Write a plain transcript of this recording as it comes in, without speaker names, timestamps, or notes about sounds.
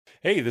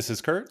Hey, this is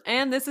Kurt.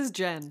 And this is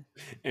Jen.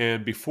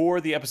 And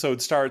before the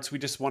episode starts, we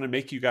just want to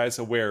make you guys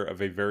aware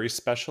of a very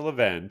special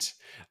event,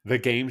 the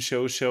Game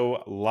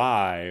Show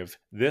live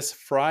this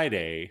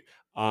Friday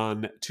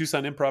on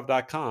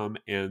TucsonImprov.com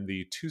and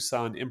the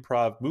Tucson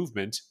Improv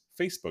Movement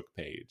Facebook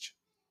page.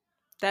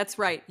 That's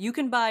right. You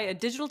can buy a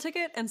digital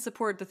ticket and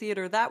support the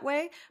theater that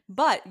way,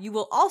 but you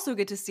will also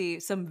get to see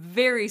some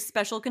very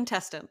special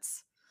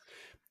contestants.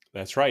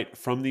 That's right.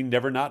 From the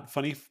Never Not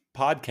Funny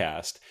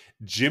podcast,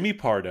 Jimmy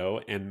Pardo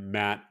and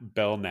Matt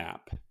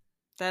Belknap.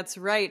 That's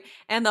right.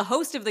 And the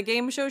host of the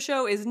Game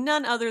Show is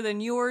none other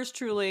than yours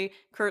truly,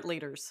 Kurt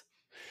Leaders.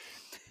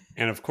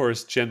 And of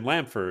course, Jen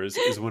Lampfers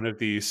is one of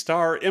the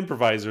star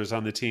improvisers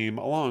on the team,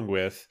 along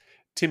with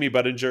Timmy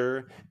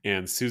Budinger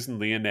and Susan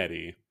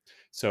Leonetti.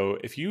 So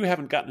if you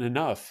haven't gotten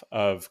enough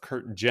of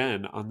Kurt and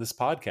Jen on this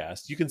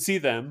podcast, you can see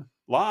them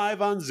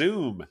live on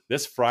Zoom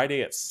this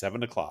Friday at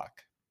 7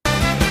 o'clock.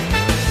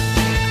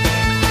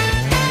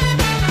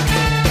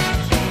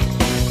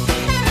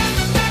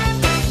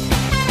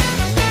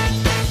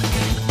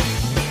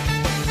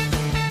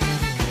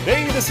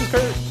 Hey, this is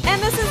Kurt.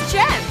 And this is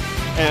Jen.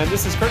 And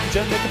this is Kurt and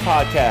Jen Make a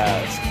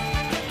Podcast.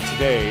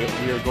 Today,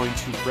 we are going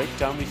to break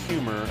down the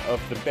humor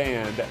of the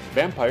band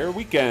Vampire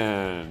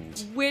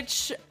Weekend.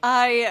 Which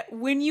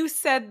when you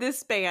said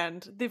this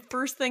band, the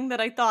first thing that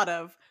I thought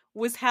of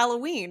was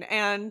Halloween.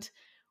 And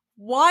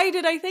why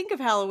did I think of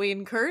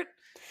Halloween, Kurt?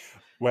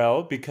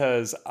 Well,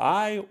 because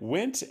I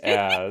went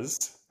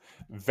as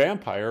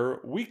Vampire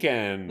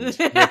Weekend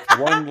with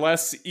one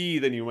less E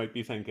than you might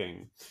be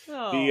thinking.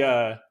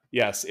 Oh.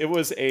 Yes, it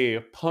was a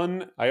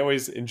pun. I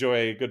always enjoy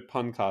a good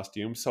pun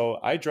costume. So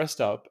I dressed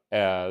up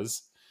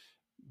as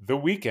The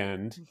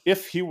Weeknd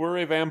if he were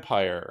a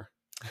vampire.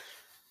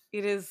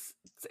 It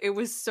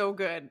was so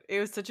good. It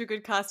was such a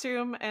good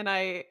costume, and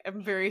I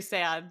am very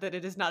sad that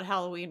it is not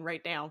Halloween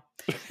right now.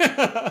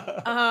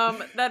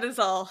 That is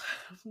all.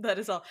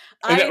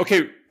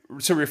 Okay,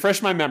 so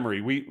refresh my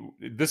memory.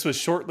 This was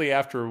shortly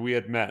after we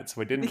had met,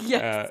 so I didn't.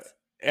 Yes.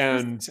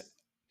 And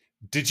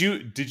did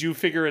you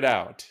figure it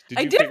out?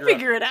 I did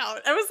figure it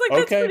out. I was like,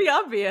 that's Okay. pretty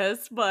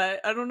obvious, but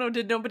I don't know.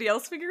 Did nobody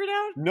else figure it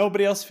out?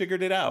 Nobody else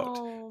figured it out.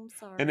 Oh, I'm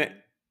sorry. And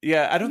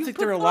I don't think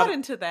there are a lot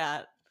into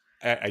that.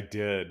 I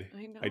did.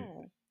 I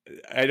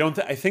know.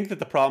 I think that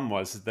the problem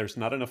was that there's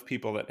not enough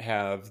people that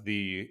have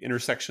the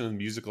intersection and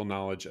musical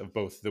knowledge of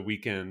both The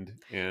Weeknd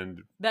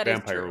and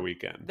Vampire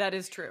Weekend. That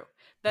is true.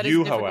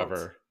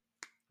 However,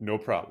 no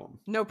problem.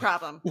 No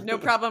problem. No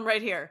problem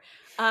right here.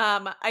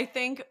 I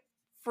think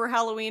for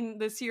Halloween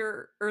this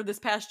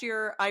past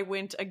year, I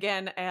went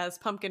again as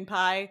Pumpkin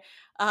Pie,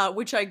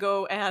 which I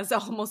go as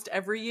almost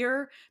every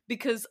year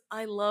because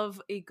I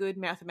love a good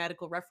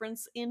mathematical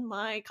reference in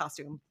my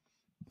costume.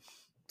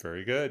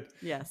 Very good.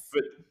 Yes.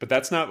 But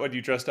that's not what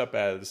you dressed up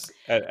as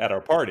at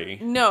our party.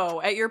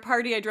 No, at your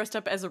party I dressed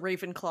up as a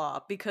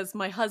Ravenclaw because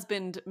my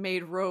husband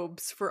made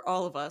robes for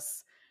all of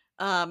us.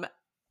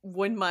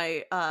 When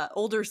my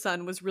older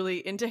son was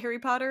really into Harry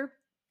Potter,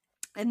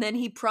 and then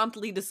he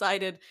promptly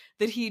decided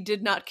that he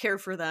did not care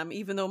for them,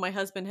 even though my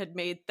husband had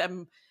made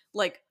them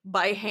like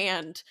by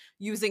hand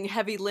using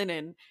heavy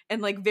linen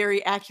and like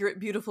very accurate,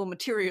 beautiful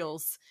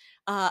materials.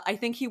 I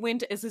think he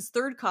went as his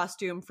third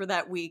costume for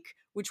that week,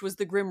 which was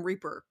the Grim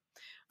Reaper,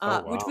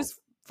 which was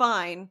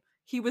fine.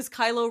 He was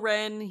Kylo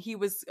Ren, he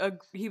was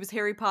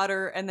Harry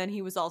Potter, and then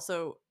he was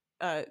also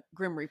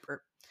Grim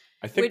Reaper.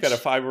 I think that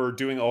if I were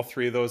doing all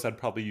three of those, I'd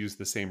probably use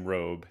the same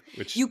robe.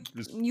 Which you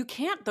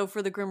can't though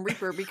for the Grim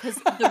Reaper because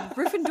the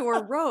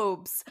Gryffindor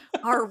robes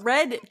are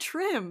red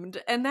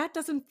trimmed, and that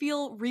doesn't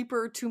feel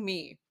Reaper to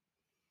me.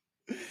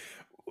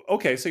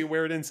 Okay, so you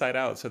wear it inside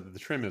out so that the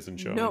trim isn't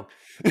showing. No.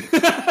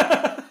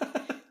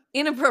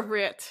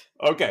 Inappropriate.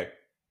 Okay.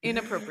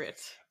 Inappropriate.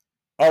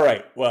 All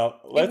right.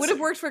 Well, it would have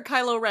worked for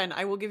Kylo Ren.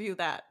 I will give you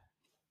that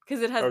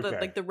because it has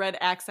the red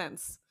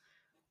accents.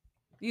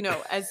 You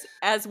know,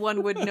 as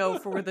one would know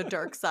for the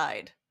dark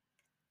side.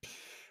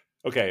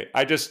 Okay,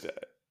 I just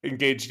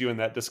engaged you in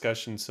that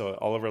discussion so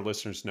all of our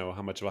listeners know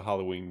how much of a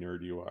Halloween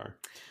nerd you are.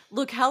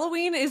 Look,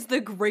 Halloween is the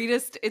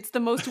greatest. It's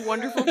the most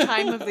wonderful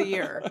time of the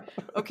year.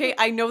 Okay,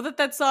 I know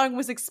that song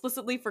was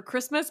explicitly for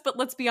Christmas, but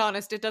let's be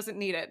honest, it doesn't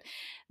need it.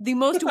 The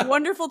most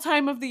wonderful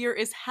time of the year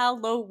is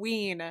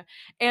Halloween.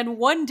 And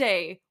one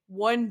day,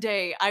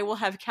 I will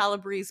have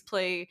Calabrese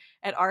play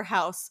at our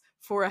house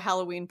for a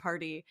Halloween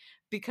party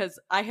because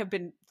I have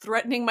been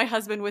threatening my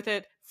husband with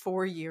it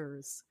for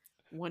years.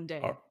 One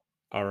day.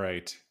 All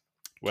right.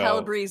 Well,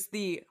 Calabrese,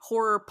 the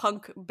horror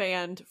punk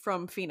band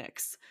from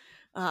Phoenix,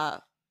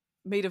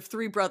 made of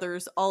three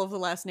brothers, all of the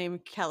last name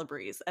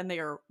Calabrese, and they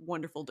are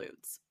wonderful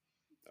dudes.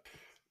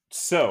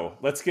 So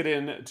let's get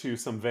into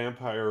some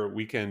Vampire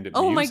Weekend music.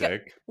 Oh my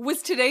God.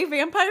 Was today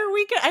Vampire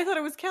Weekend? I thought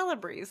it was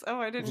Calabrese. Oh,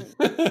 I didn't.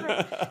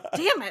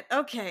 Damn it.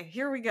 Okay,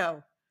 here we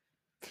go.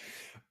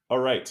 All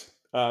right.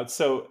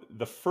 So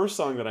the first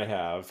song that I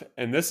have,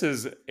 and this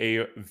is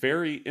a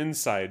very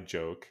inside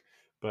joke,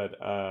 but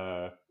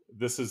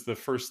this is the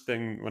first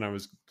thing when I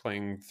was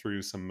playing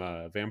through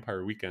some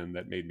Vampire Weekend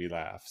that made me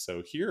laugh.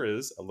 So here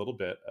is a little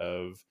bit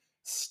of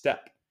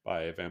Step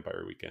by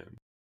Vampire Weekend.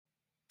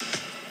 The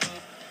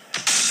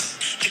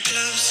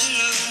gloves of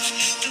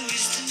love, the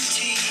wisdom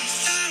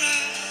teeth are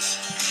out.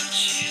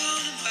 What you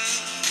on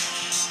about?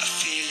 I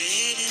feel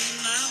it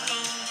in my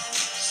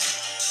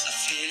bones. I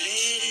feel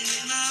it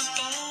in my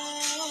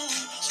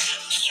bones.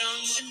 I'm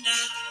stronger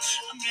now.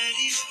 I'm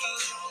ready for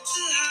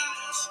the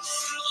house.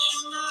 Such a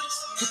nice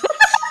man.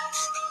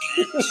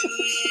 I can't do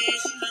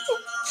it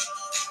alone.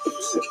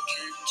 I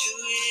can't do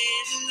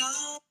it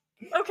alone.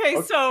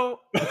 Okay, so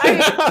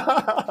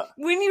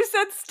when you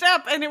said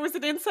step and it was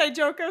an inside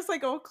joke, I was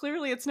like, oh,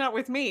 clearly it's not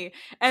with me.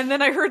 And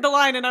then I heard the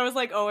line and I was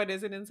like, oh, it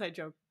is an inside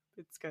joke.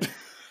 It's good.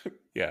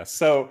 Yeah.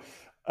 So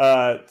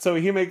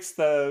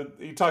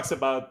he talks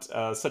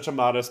about Such a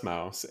Modest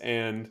Mouse,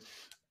 and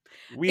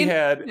we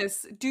had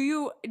Goodness, do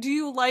you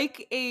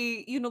like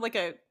a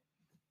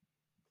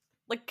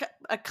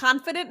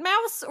confident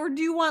mouse, or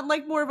do you want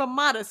like more of a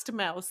modest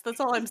mouse?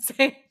 That's all I'm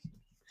saying.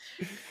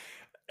 You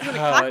want a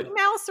cocky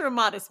mouse or a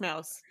modest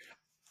mouse?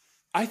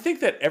 I think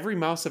that every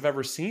mouse I've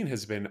ever seen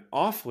has been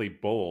awfully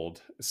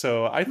bold.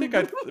 So I think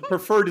I'd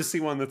prefer to see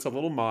one that's a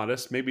little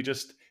modest, maybe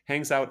just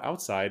hangs out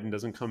outside and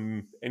doesn't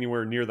come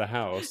anywhere near the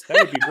house.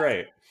 That would be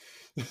great.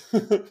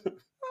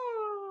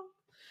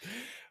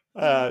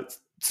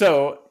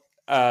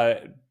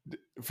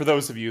 For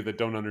those of you that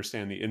don't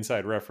understand the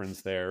inside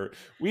reference there,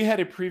 we had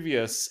a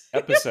previous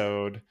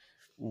episode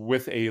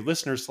with a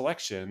listener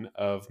selection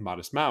of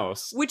Modest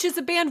Mouse, which is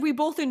a band we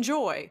both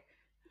enjoy.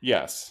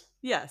 Yes.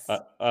 Yes.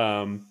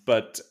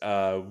 But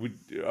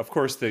of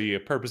course, the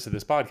purpose of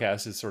this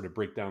podcast is sort of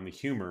break down the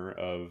humor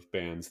of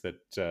bands that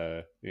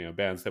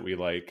bands that we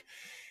like,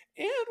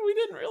 and we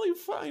didn't really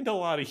find a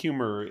lot of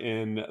humor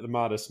in the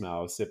Modest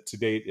Mouse. To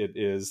date, it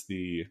is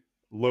the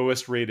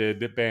lowest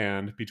rated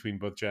band between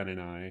both Jen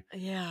and I.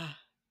 Yeah.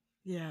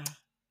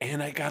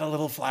 And I got a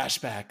little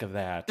flashback of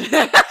that.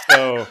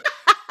 So.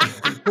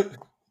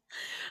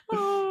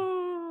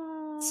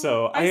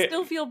 So I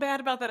still feel bad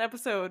about that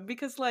episode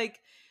because,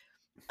 like,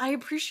 I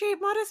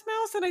appreciate Modest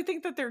Mouse and I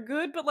think that they're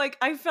good, but like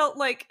I felt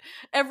like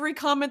every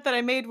comment that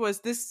I made was,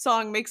 this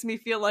song makes me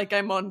feel like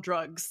I'm on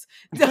drugs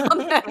on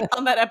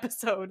that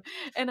episode.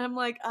 And I'm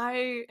like,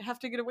 I have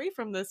to get away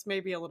from this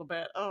maybe a little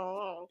bit.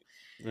 Oh.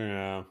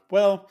 Yeah.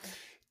 Well,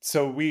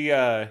 so we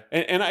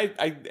and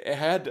I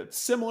had a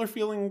similar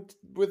feeling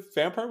with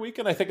Vampire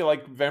Weekend. I think I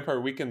like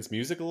Vampire Weekend's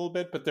music a little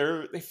bit, but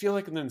they feel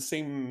like in the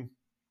same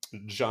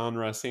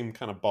genre, same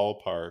kind of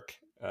ballpark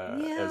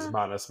as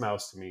Modest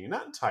Mouse to me.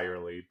 Not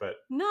entirely, but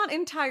not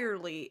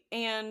entirely.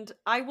 And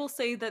I will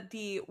say that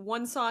the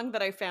one song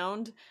that I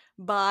found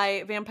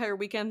by Vampire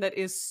Weekend that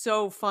is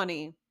so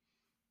funny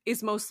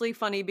is mostly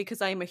funny because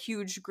I am a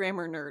huge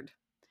grammar nerd.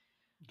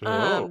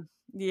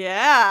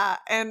 Yeah,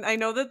 and I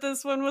know that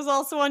this one was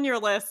also on your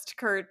list,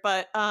 Kurt,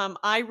 but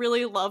I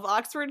really love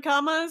Oxford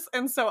commas,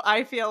 and so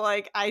I feel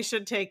like I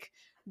should take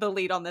the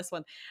lead on this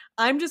one.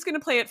 I'm just going to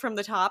play it from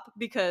the top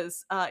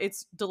because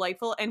it's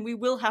delightful, and we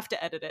will have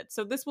to edit it.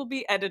 So this will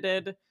be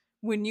edited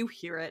when you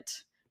hear it.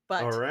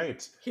 But all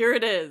right, here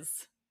it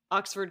is,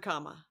 Oxford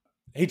comma.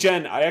 Hey,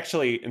 Jen, I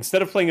actually,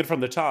 instead of playing it from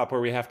the top where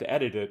we have to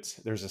edit it,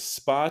 there's a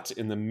spot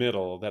in the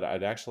middle that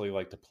I'd actually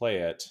like to play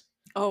it.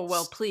 Oh,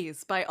 well,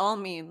 please, by all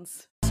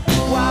means.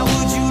 Why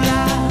would you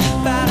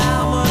lie about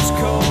how much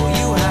coal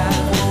you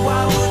have?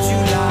 Why would you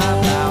lie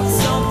about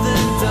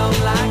something dumb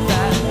like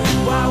that?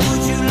 Why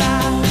would you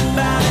lie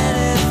about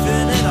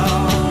anything at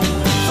all?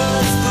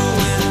 First the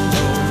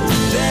window,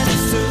 then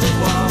it's to the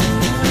wall.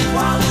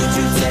 Why would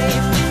you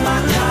take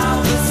my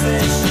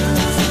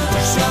conversations?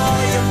 Show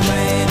your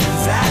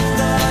paintings at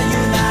the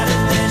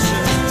United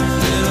Nations.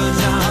 Little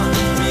John,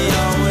 he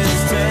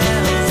always tells.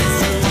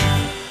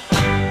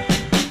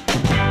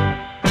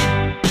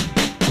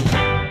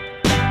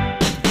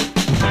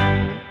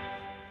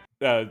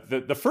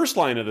 The first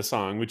line of the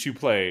song, which you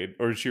played,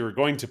 or which you were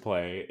going to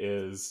play,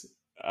 is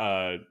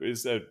I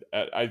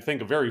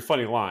think a very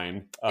funny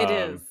line. It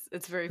is.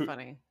 It's very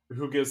funny.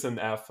 Who gives an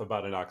F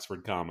about an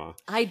Oxford comma?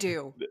 I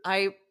do.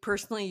 I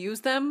personally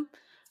use them.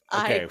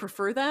 Okay. I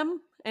prefer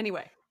them.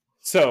 Anyway.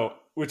 So,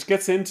 which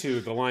gets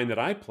into the line that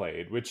I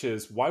played, which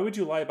is, why would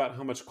you lie about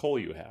how much coal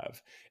you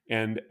have?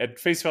 And at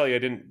face value, I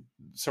didn't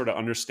sort of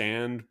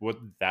understand what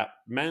that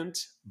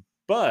meant.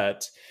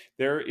 But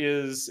there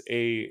is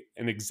an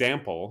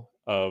example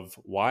of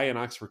why an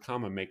Oxford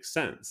comma makes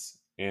sense.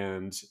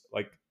 And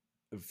like,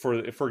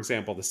 for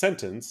example, the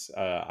sentence,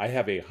 I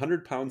have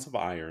 100 pounds of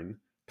iron,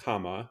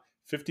 comma,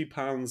 50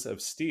 pounds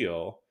of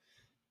steel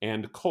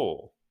and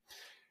coal.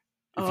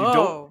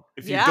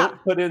 If you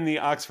don't put in the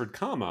Oxford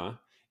comma,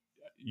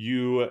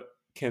 you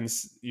can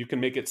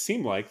make it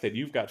seem like that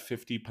you've got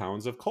 50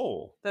 pounds of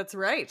coal. That's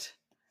right.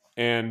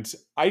 And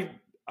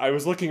I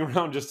was looking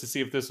around just to see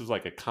if this was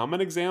like a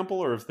common example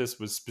or if this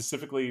was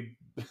specifically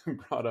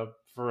brought up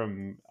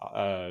from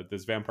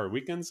this Vampire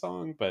Weekend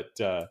song, but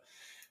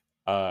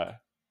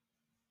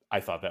I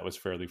thought that was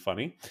fairly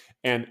funny.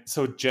 And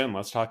so, Jen,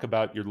 let's talk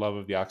about your love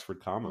of the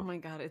Oxford comma. Oh my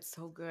God, it's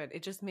so good.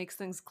 It just makes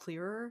things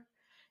clearer.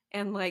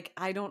 And like,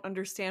 I don't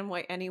understand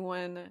why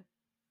anyone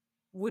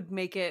would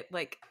make it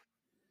like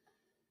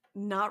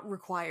not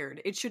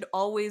required. This should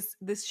always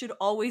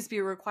be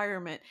a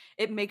requirement.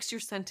 It makes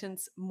your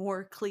sentence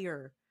more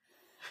clear.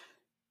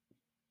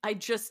 I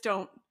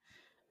can't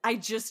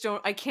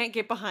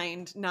get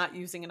behind not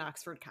using an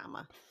Oxford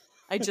comma.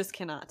 I just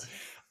cannot.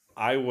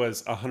 I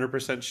was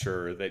 100%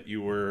 sure that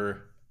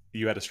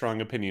you had a strong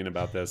opinion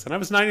about this, and I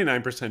was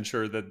 99%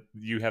 sure that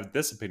you have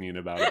this opinion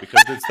about it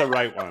because it's the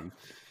right one.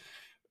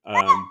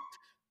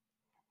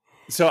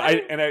 So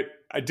I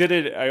did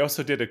it. I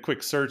also did a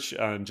quick search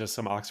on just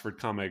some Oxford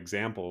comma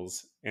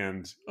examples,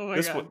 and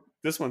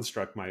this one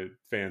struck my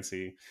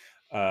fancy.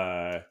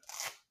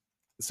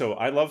 So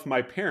I love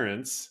my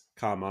parents,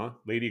 comma,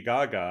 Lady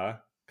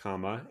Gaga,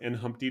 comma, and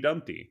Humpty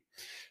Dumpty.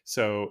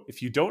 So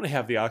if you don't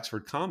have the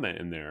Oxford comma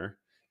in there,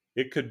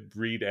 it could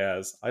read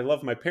as I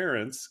love my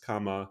parents,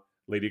 comma,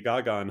 Lady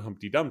Gaga and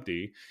Humpty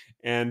Dumpty.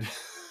 And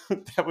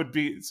that would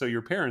be, so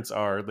your parents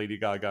are Lady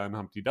Gaga and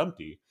Humpty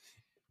Dumpty.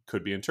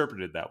 Could be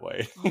interpreted that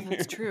way. Oh,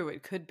 that's true.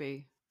 It could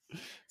be.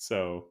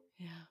 So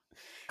yeah,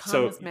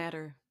 commas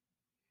matter.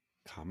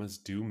 Commas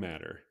do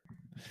matter.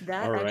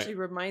 That actually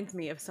reminds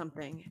me of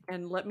something,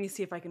 and let me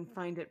see if I can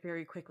find it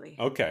very quickly.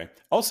 Okay.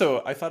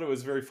 Also, I thought it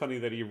was very funny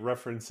that he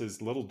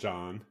references Little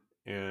John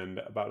and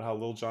about how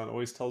Little John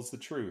always tells the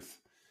truth.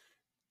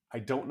 I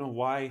don't know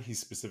why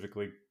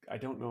I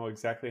don't know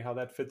exactly how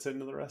that fits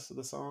into the rest of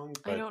the song.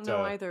 But, I don't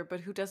know either, but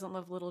who doesn't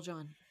love Little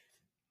John?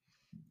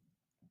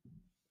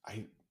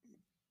 I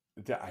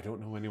don't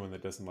know anyone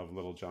that doesn't love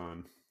Little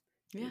John.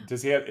 Yeah.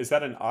 Does he have? Is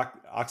that an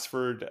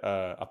Oxford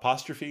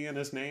apostrophe in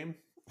his name?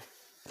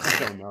 I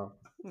don't know.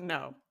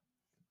 No.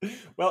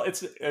 Well,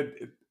 it's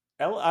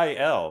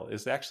LIL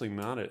is actually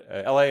not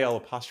a LIL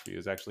apostrophe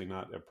is actually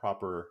not a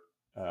proper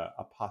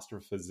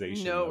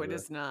apostrophization. No, it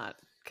is not,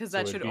 because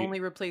that should only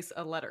replace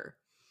a letter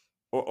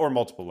or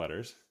multiple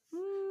letters.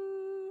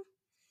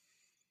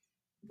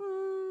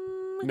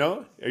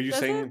 No, are you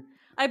saying?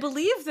 I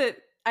believe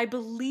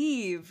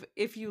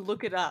if you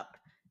look it up,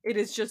 it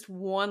is just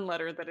one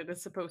letter that it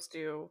is supposed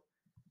to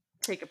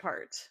take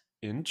apart.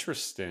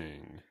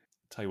 Interesting.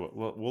 Tell you what,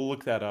 we'll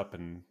look that up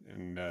and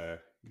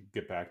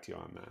get back to you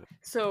on that.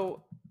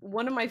 So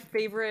one of my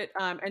favorite,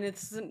 and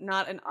it's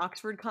not an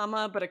Oxford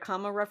comma, but a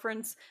comma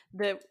reference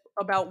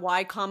about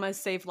why commas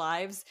save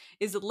lives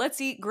is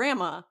let's eat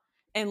grandma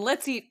and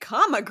let's eat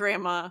comma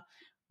grandma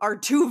are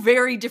two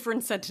very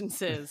different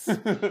sentences.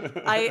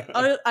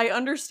 I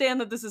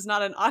understand that this is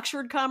not an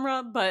Oxford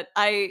comma, but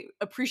I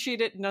appreciate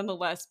it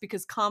nonetheless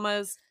because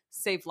commas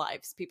save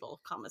lives,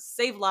 people. Commas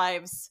save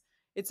lives.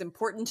 It's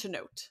important to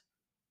note.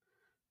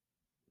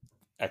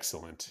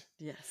 Excellent.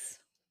 Yes.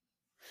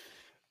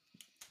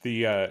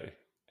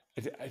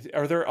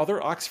 Are there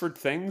other Oxford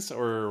things,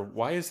 or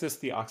why is this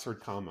the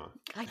Oxford comma?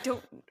 I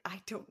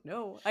don't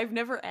know. I've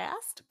never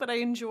asked, but I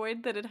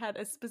enjoyed that it had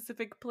a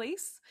specific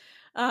place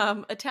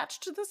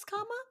attached to this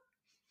comma.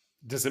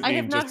 Does it mean I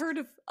have not heard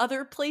of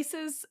other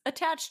places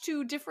attached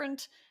to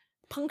different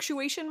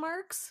punctuation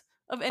marks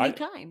of any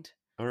kind.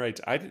 All right.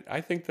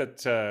 I think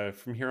that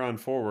from here on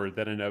forward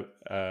that an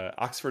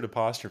Oxford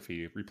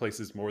apostrophe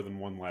replaces more than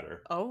one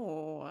letter.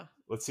 Oh.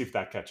 Let's see if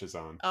that catches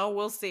on. Oh,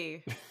 we'll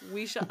see.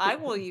 I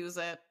will use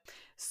it.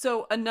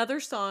 So another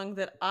song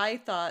that I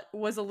thought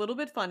was a little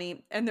bit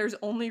funny, and there's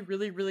only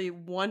really, really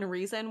one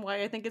reason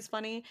why I think it's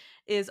funny,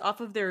 is off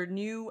of their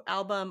new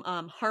album,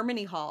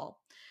 Harmony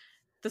Hall.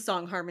 The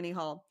song Harmony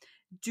Hall.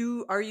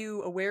 Are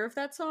you aware of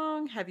that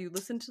song? Have you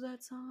listened to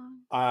that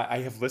song? I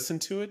have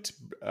listened to it.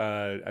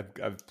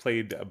 I've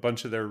played a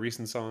bunch of their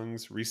recent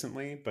songs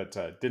recently, but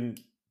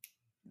didn't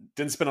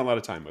spend a lot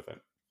of time with it.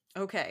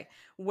 Okay.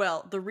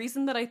 Well, the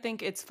reason that I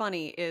think it's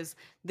funny is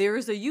there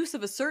is a use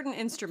of a certain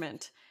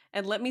instrument,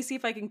 and let me see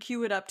if I can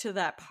cue it up to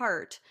that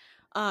part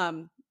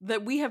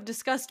that we have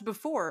discussed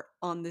before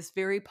on this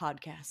very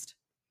podcast.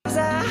 I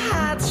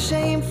had the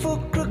shameful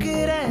crooked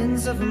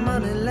ends of a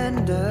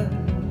moneylender.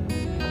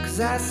 'Cause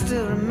I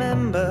still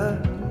remember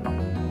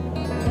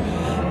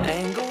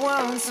anger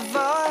wants a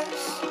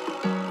voice,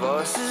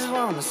 voices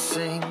wanna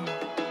sing,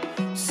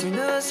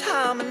 singers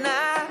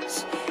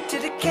harmonize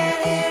till they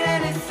can't hear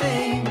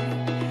anything.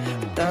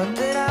 I thought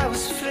that I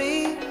was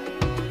free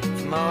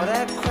from all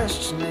that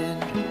questioning,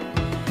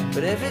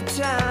 but every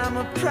time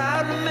a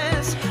problem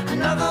ends,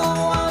 another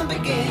one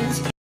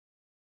begins.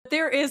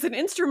 There is an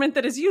instrument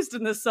that is used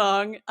in this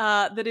song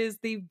that is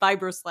the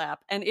vibroslap.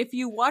 And if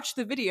you watch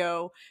the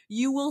video,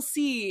 you will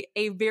see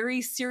a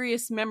very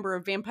serious member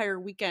of Vampire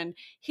Weekend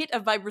hit a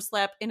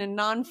vibroslap in a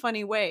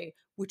non-funny way,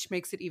 which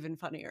makes it even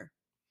funnier.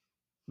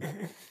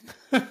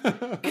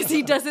 Because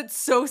he does it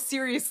so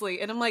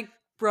seriously. And I'm like,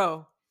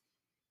 bro,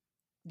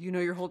 you know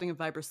you're holding a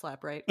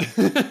vibroslap, right?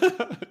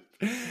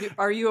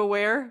 Are you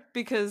aware?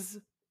 Because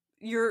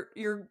your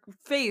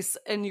face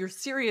and your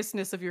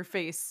seriousness of your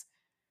face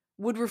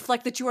would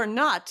reflect that you are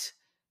not,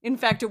 in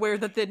fact, aware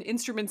that the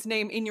instrument's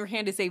name in your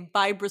hand is a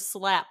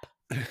vibroslap.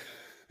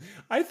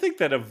 I think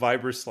that a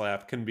vibra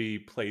slap can be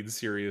played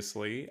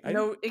seriously.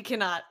 No, it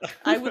cannot.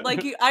 I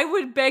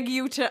would beg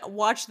you to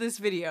watch this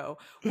video,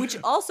 which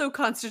also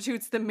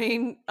constitutes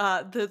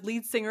the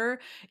lead singer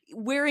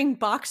wearing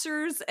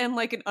boxers and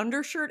like an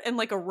undershirt and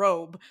like a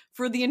robe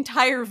for the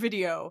entire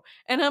video.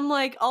 And I'm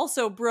like,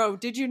 also, bro,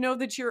 did you know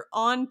that you're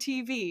on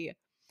TV?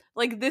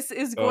 Like, this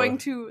is going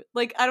to,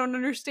 like, I don't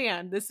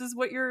understand. This is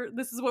what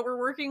we're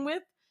working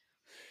with.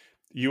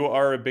 You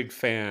are a big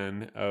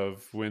fan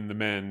of when the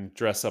men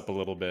dress up a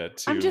little bit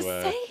to I'm just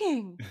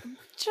saying. I'm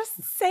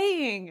just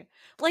saying.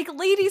 Like,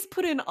 ladies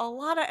put in a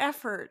lot of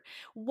effort.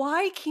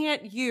 Why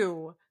can't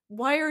you?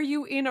 Why are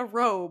you in a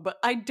robe?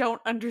 I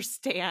don't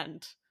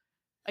understand.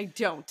 I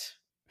don't.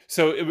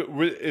 So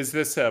is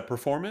this a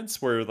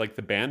performance where like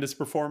the band is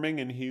performing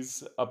and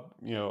he's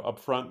up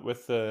front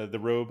with the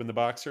robe and the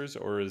boxers,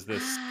 or is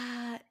this?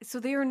 So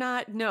they are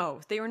not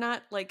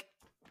like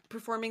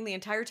performing the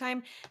entire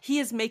time. He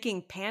is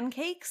making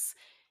pancakes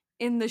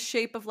in the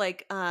shape of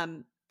like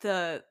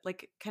the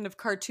like kind of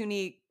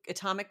cartoony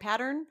atomic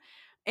pattern,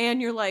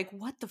 and you're like,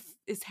 what the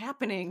is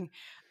happening?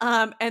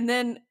 And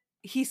then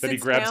he sits Then he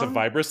grabs down. a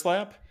vibra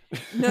slap?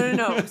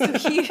 No. So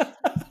he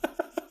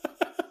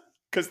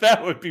because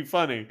that would be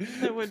funny.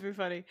 That would be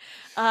funny.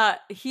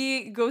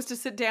 He goes to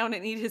sit down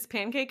and eat his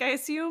pancake, I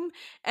assume,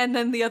 and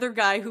then the other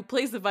guy who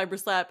plays the vibra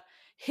slap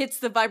hits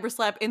the vibra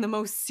slap in the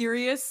most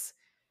serious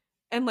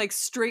and like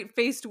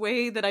straight-faced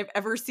way that I've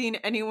ever seen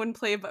anyone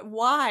play. But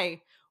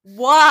why?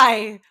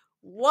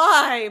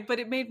 But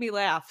it made me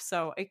laugh,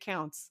 so it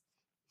counts.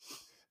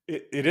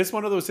 It is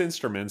one of those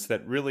instruments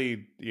that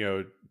really,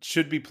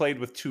 should be played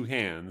with two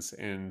hands.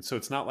 And so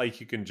it's not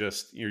like you can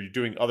just, you're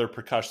doing other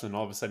percussion and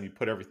all of a sudden you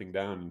put everything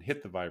down and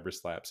hit the vibra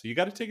slap. So you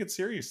got to take it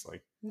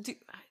seriously. Do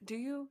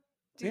you?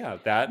 Yeah,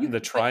 that and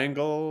the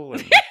triangle.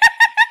 And,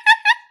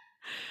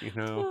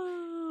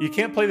 you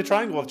can't play the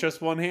triangle with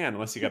just one hand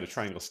unless you got a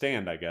triangle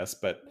stand, I guess.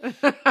 But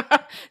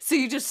so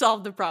you just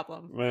solved the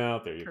problem.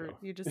 Well, there you go.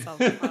 You just solved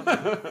the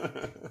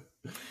problem.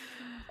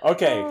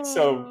 Okay,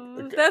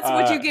 so that's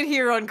what you get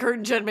here on Kurt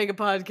and Jen Make a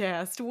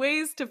Podcast: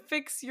 ways to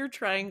fix your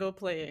triangle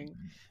playing.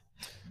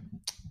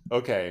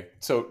 Okay,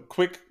 so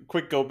quick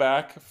go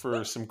back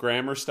for some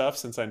grammar stuff,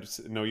 since I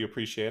know you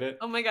appreciate it.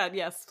 Oh my God,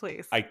 yes,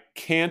 please. I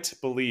can't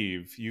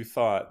believe you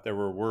thought there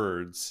were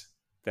words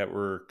that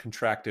were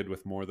contracted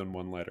with more than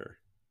one letter.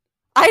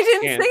 I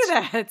didn't say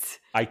that.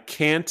 I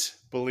can't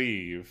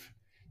believe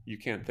you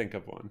can't think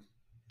of one.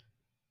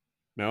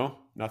 No?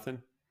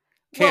 Nothing?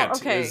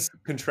 Can't is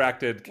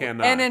contracted,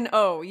 cannot.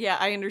 N-N-O. Yeah,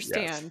 I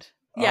understand.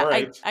 Yes. Yeah,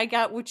 right. I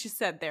got what you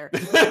said there.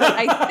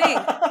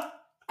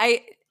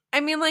 I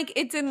mean, like,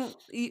 it's in...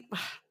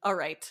 All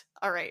right.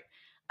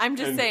 I'm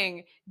just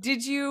saying,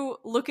 did you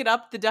look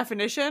the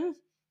definition?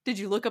 Did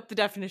you look up the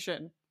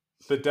definition?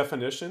 The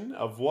definition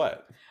of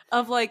what?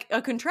 Of, like, a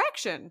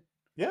contraction.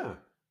 Yeah.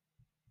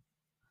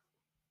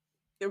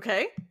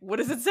 Okay. What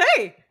does it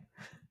say?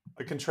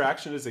 A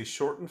contraction is a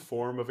shortened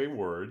form of a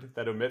word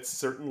that omits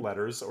certain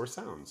letters or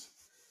sounds.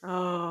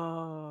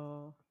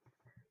 Oh.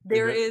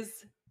 There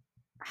is...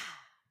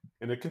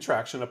 In a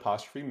contraction,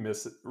 apostrophe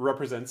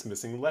represents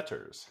missing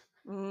letters.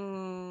 I'm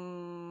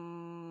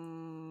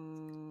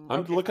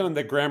looking on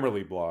the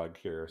Grammarly blog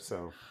here,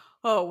 so...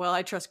 Oh, well,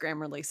 I trust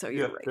Grammarly, so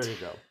you're right. There you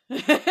go.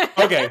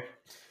 Okay.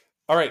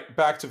 All right,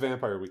 back to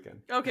Vampire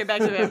Weekend. Okay,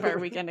 back to Vampire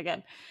Weekend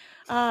again.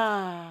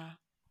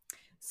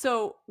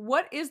 So,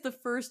 what is the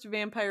first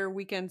Vampire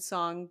Weekend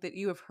song that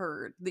you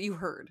heard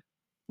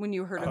when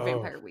you heard of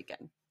Vampire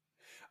Weekend?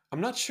 I'm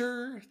not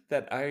sure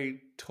that I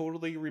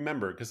totally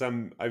remember, because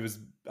I'm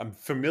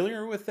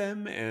familiar with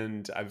them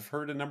and I've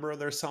heard a number of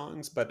their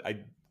songs, but I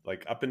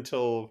up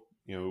until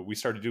we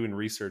started doing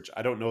research,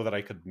 I don't know that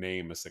I could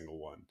name a single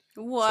one.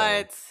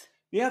 What? So,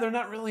 yeah, they're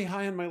not really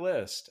high on my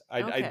list.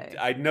 Okay.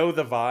 I know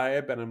the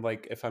vibe, and I'm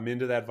like, if I'm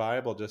into that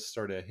vibe, I'll just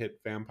sort of hit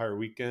Vampire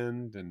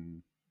Weekend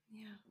and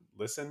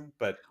listen.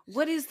 But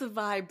what is the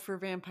vibe for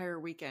Vampire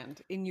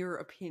Weekend, in your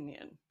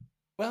opinion?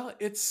 Well,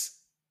 it's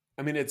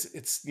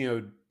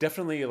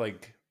definitely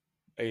like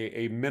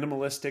a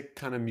minimalistic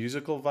kind of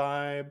musical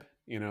vibe.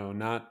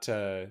 Not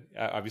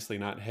obviously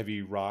not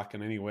heavy rock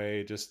in any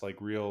way, just like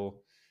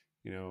real,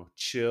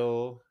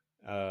 chill,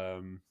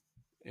 and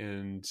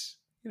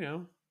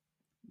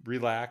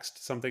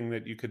relaxed, something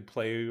that you could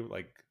play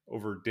like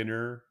over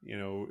dinner,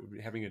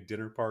 having a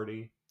dinner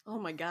party. Oh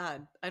my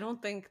God. I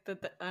don't think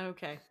that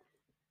okay.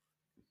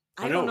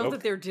 I don't know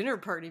that they're dinner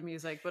party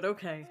music, but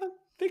okay.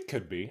 They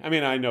could be. I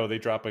mean, I know they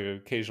drop an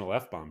occasional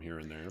F-bomb here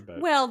and there, but...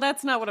 Well,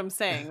 that's not what I'm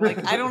saying.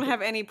 Like, I don't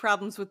have any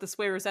problems with the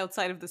swears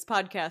outside of this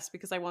podcast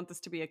because I want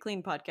this to be a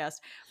clean podcast.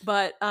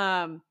 But,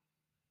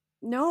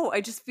 no,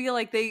 I just feel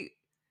like they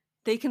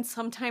can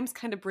sometimes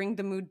kind of bring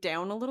the mood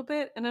down a little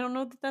bit, and I don't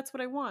know that that's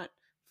what I want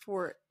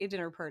for a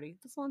dinner party.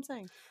 That's all I'm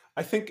saying.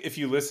 I think if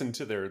you listen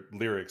to their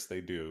lyrics, they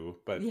do,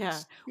 but... Yeah.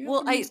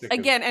 Well,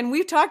 and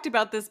we've talked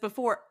about this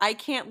before. I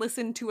can't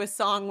listen to a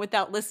song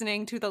without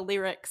listening to the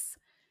lyrics.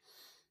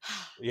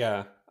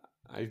 Yeah,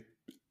 I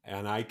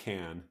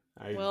can.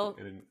 Well,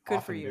 and good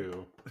for often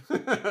you.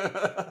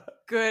 do.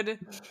 Good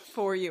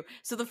for you.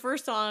 So the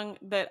first song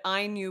that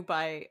I knew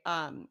by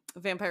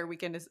Vampire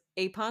Weekend is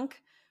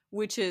A-Punk,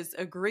 which is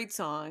a great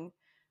song.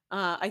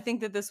 I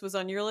think that this was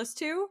on your list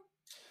too.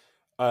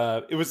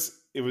 It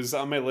was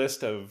on my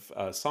list of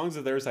songs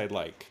of theirs I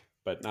like,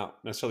 but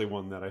not necessarily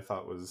one that I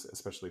thought was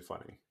especially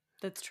funny.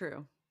 That's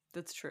true.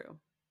 That's true.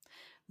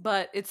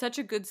 But it's such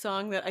a good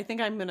song that I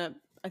think I'm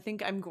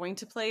going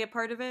to play a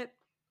part of it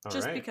All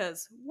just right.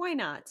 because why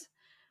not?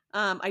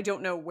 I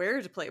don't know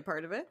where to play a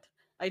part of it.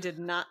 I did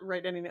not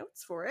write any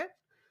notes for it,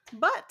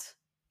 but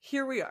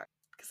here we are.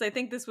 Because I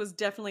think this was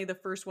definitely the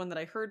first one that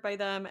I heard by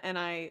them, and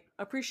I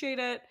appreciate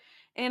it.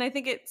 And I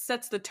think it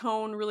sets the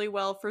tone really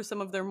well for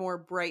some of their more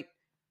bright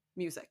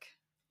music.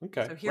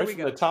 Okay. So here right we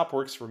from go. the top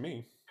works for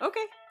me.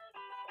 Okay.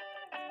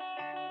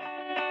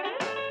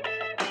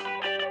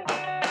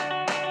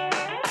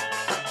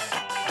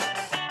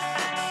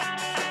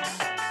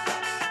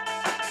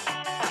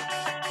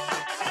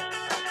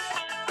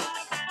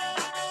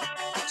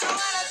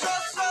 Joanna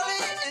drove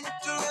slowly into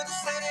the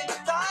city.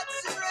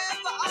 Thoughts and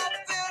river all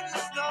filled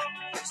with snow.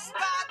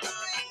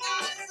 Sparkling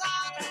eyes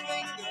on her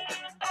finger.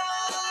 Oh.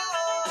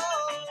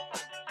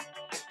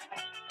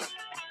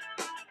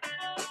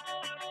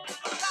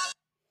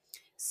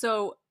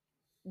 So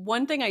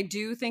one thing I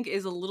do think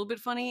is a little bit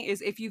funny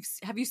is if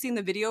have you seen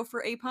the video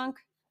for A-Punk?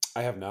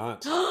 I have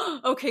not.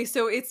 Okay,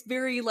 so it's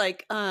very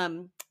like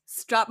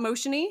stop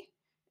motiony,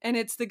 and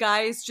it's the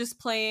guys just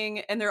playing,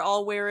 and they're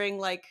all wearing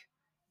like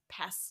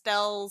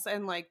pastels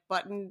and like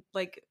button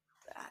like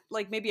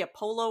maybe a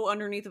polo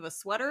underneath of a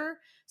sweater.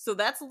 So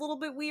that's a little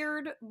bit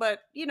weird, but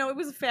you know, it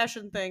was a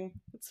fashion thing.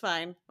 It's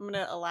fine. I'm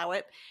gonna allow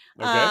it.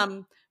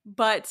 Okay.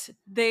 But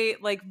they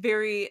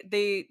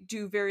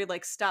do very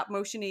like stop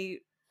motiony.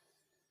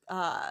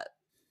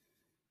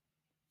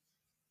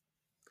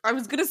 I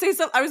was gonna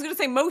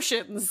say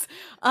motions,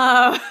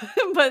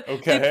 but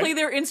Okay. they play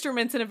their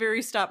instruments in a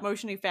very stop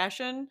motiony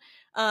fashion.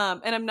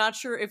 And I'm not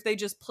sure if they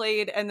just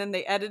played and then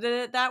they edited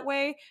it that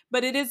way,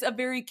 but it is a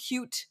very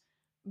cute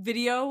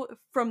video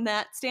from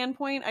that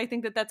standpoint. I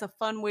think that that's a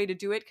fun way to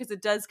do it because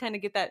it does kind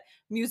of get that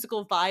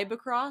musical vibe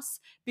across.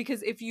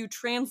 Because if you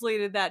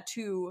translated that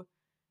to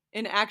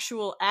an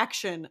actual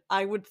action,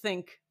 I would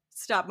think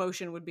stop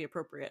motion would be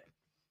appropriate.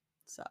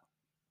 So,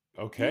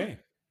 Okay.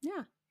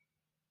 yeah.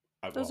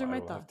 I Those are my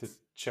will have to thoughts.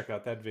 check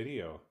out that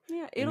video.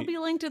 Yeah, it'll be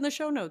linked in the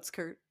show notes,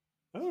 Kurt.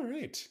 All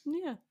right.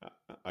 Yeah.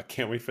 I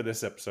can't wait for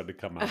this episode to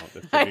come out.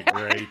 That's gonna be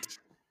great.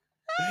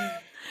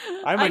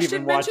 I might should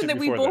even watch mention it that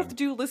we before both then.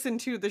 do listen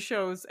to the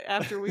shows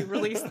after we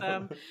release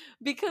them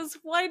because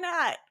why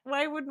not?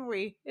 Why wouldn't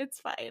we? It's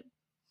fine.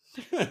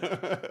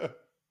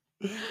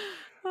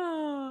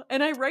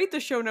 And I write the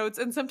show notes,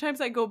 and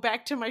sometimes I go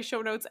back to my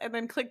show notes and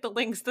then click the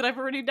links that I've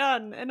already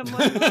done, and I'm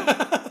like,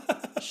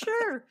 oh,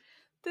 sure,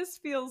 this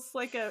feels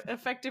like an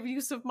effective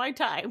use of my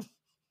time.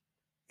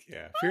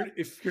 Yeah,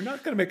 if you're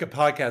not going to make a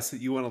podcast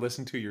that you want to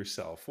listen to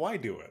yourself, why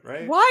do it,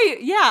 right? Why?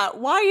 Yeah,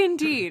 why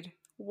indeed?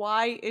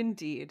 Why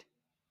indeed?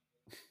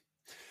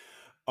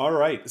 All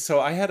right, so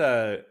I'm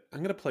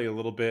going to play a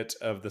little bit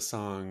of the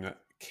song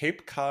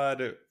Cape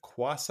Cod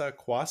Kwasa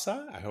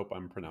Kwasa. I hope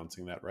I'm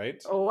pronouncing that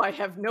right. Oh, I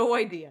have no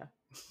idea.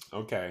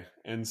 Okay,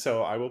 and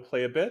so I will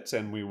play a bit,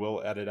 and we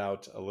will edit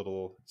out a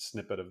little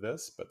snippet of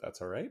this, but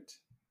that's all right.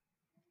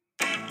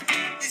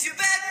 Is your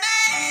bed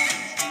made?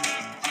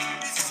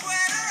 Is your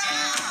sweater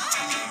on?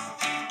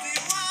 Do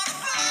you wanna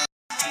fall?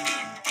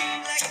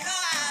 Like no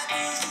I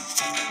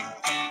do.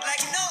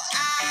 Like no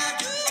I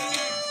do.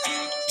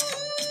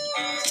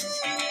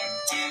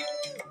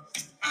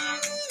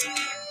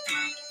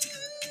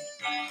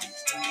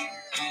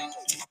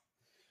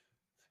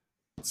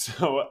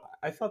 So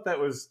I thought that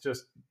was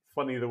just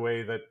funny the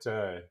way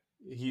that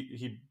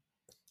he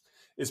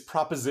is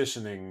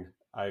propositioning.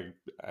 I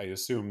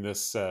assume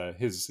this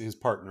his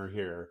partner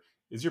here.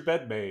 Is your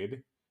bed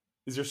made?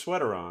 Is your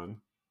sweater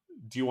on?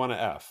 Do you want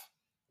to F?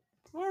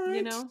 All right.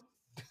 You know,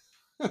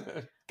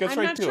 Gets I'm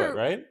right not to sure it,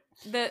 right?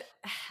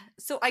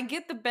 so I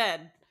get the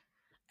bed.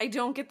 I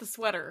don't get the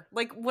sweater.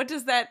 Like, what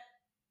does that?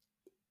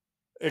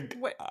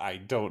 What? I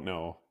don't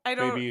know. I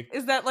don't. Maybe...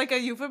 Is that like a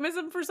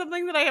euphemism for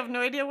something that I have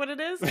no idea what it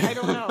is? I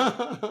don't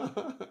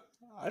know.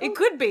 It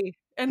could be,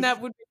 and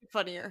that would be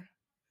funnier.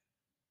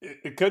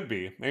 It could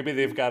be. Maybe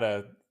they've got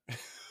a.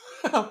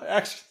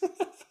 Actually.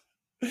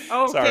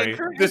 Oh, okay.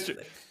 Sorry.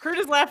 Kurt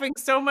is laughing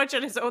so much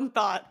at his own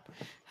thought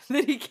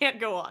that he can't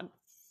go on.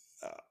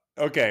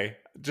 Okay,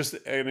 just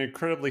an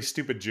incredibly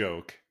stupid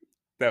joke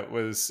that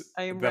was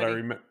I am that ready. I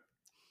remember.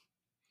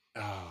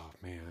 Oh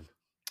man.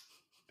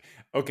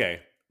 Okay,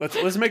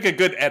 let's make a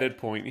good edit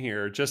point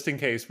here, just in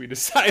case we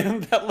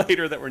decide that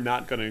later that we're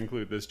not going to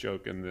include this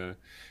joke in the.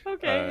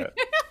 Okay.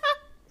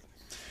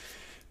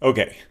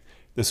 Okay,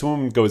 this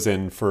woman goes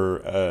in for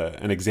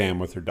an exam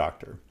with her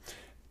doctor,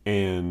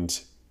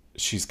 and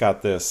she's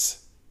got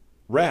this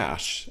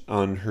rash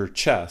on her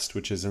chest,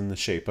 which is in the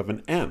shape of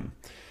an M.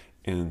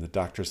 And the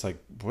doctor's like,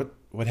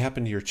 what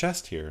happened to your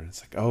chest here? And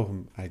it's like,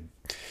 oh,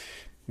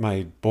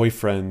 my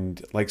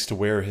boyfriend likes to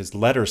wear his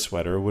letter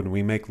sweater when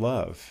we make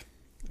love.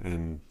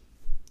 and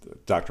the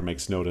doctor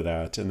makes note of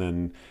that. And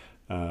then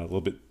a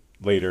little bit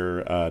later,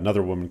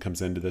 another woman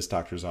comes into this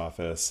doctor's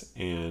office,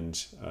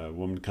 and a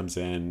woman comes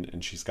in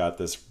and she's got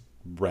this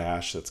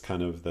rash that's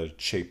kind of the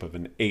shape of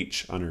an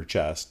H on her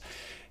chest.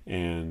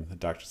 And the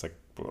doctor's like,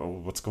 well,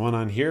 what's going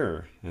on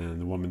here?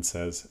 And the woman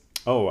says,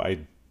 oh,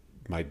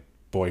 my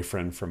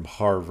boyfriend from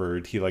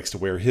Harvard, he likes to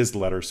wear his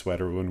letter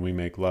sweater when we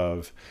make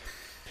love.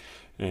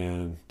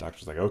 And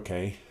doctor's like,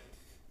 okay.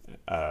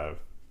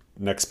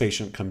 Next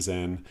patient comes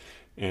in,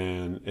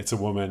 and it's a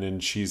woman,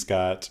 and she's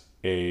got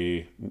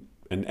an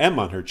M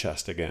on her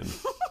chest again.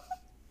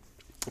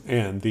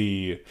 And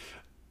the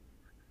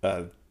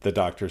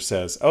doctor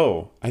says,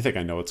 oh, I think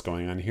I know what's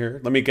going on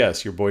here. Let me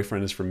guess, your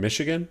boyfriend is from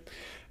Michigan?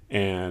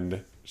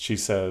 And she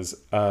says,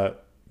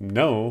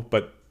 no,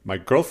 but my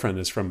girlfriend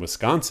is from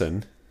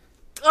Wisconsin.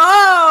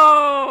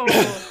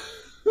 Oh!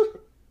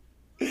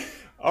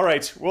 All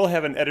right, we'll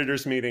have an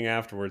editor's meeting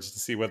afterwards to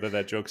see whether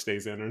that joke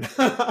stays in or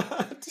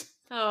not.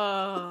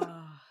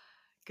 Oh,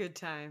 good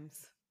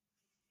times.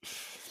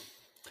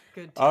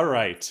 Good times. All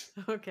right.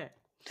 Okay.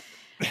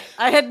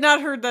 I had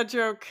not heard that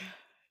joke.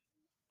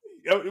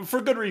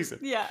 For good reason.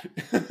 Yeah.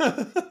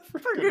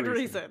 For good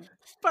reason.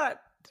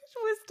 But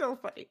it was still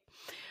funny.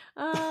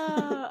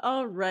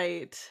 All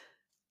right.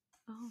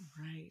 All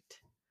right.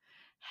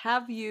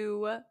 Have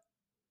you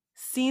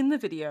seen the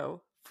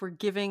video for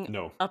giving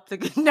No. up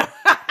the... No.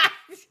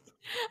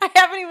 I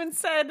haven't even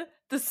said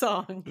the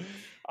song.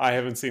 I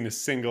haven't seen a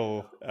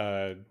single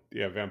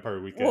Vampire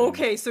Weekend.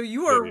 Okay, so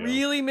you are video.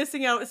 really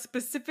missing out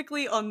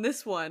specifically on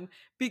this one,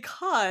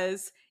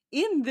 because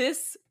in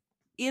this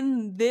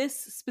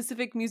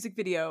specific music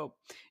video,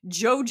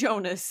 Joe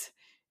Jonas,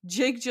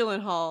 Jake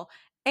Gyllenhaal,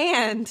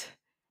 and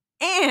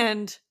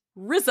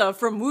RZA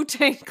from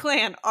Wu-Tang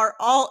Clan are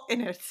all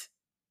in it.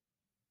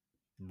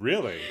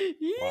 Really?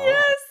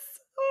 Yes.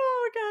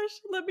 Oh my gosh,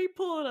 let me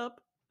pull it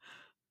up.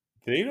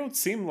 They don't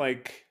seem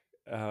like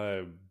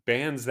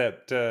bands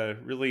that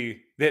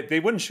really... They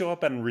wouldn't show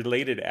up on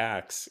related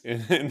acts in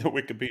the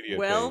Wikipedia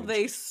Well, page.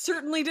 they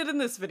certainly did in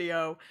this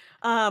video.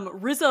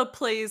 RZA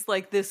plays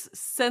like this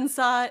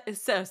sensei,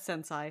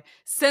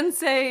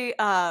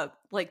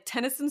 like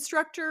tennis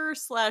instructor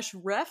 /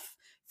 ref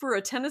for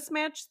a tennis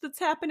match that's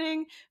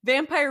happening.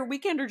 Vampire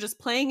Weekend are just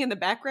playing in the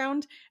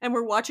background, and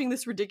we're watching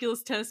this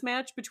ridiculous tennis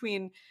match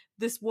between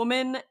this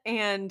woman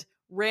and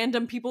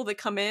random people that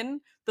come in,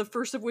 the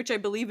first of which I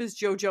believe is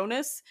Joe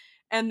Jonas,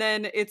 and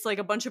then it's like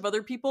a bunch of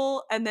other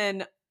people, and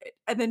then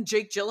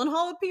Jake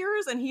Gyllenhaal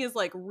appears, and he is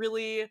like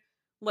really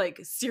like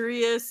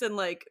serious and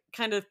like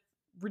kind of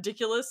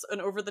ridiculous and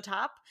over the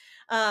top.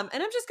 And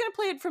I'm just gonna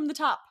play it from the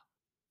top.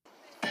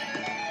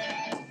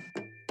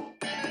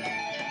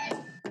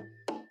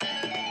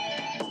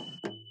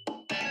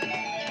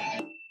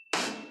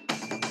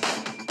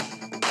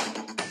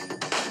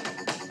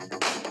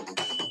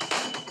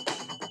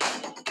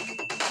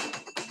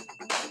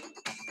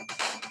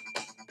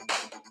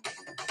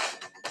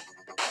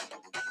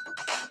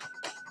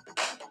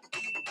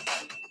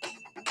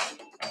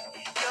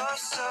 Your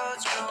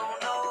sword's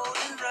grown old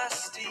and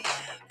rusty,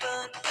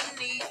 burnt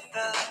beneath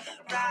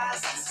the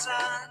rising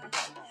sun.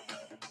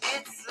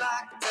 It's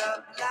locked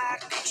up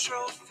like a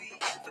trophy,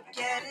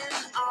 forgetting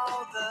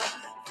all the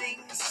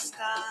things it's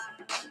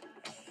done.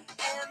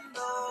 And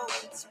though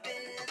it's been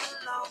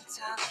a long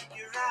time,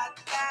 you're right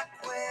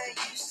back where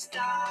you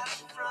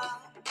started from.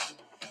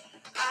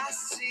 I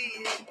see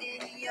it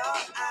in your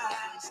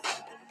eyes,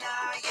 and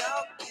now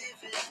you're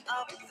giving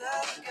up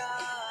the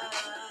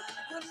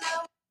gun.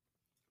 Now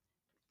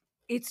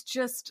It's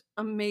just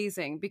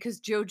amazing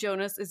because Joe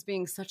Jonas is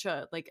being such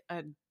a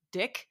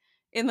dick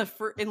in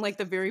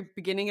the very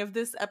beginning of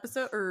this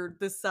episode or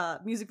this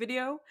music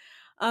video,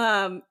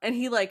 and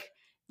he like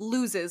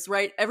loses,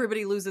 right?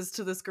 Everybody loses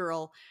to this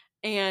girl,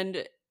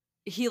 and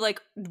he like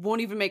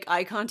won't even make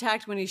eye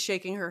contact when he's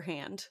shaking her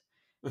hand.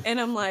 And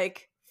I'm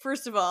like,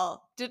 first of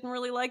all, didn't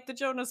really like the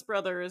Jonas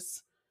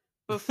Brothers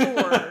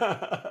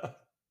before.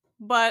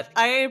 But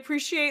I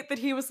appreciate that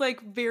he was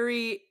like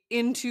very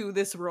into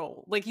this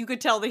role. Like you could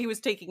tell that he was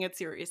taking it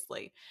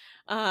seriously.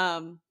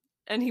 And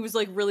he was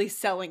like really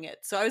selling it.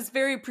 So I was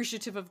very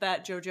appreciative of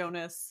that, Joe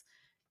Jonas.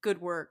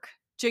 Good work.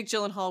 Jake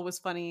Gyllenhaal was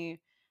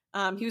funny.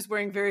 He was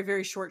wearing very,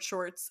 very short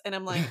shorts. And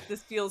I'm like,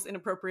 this feels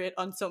inappropriate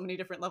on so many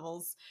different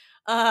levels.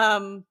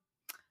 And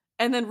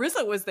then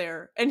RZA was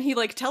there. And he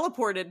like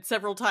teleported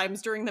several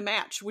times during the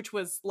match, which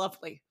was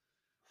lovely.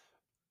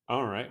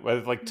 All right.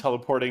 Well, like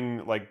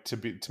teleporting, like to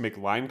make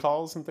line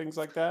calls and things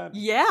like that.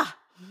 Yeah.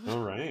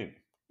 All right.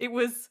 It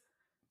was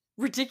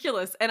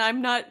ridiculous. And I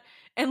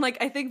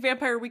think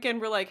Vampire Weekend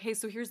were like, hey,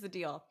 so here's the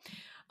deal.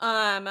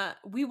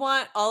 We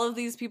want all of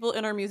these people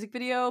in our music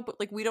video, but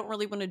like we don't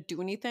really want to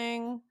do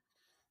anything.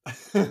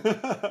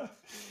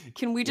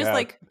 Can we just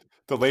like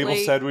the label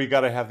play... said we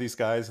got to have these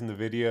guys in the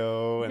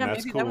video, and yeah,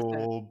 that's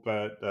cool,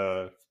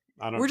 but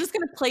we're just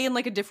gonna play in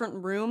like a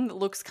different room that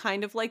looks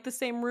kind of like the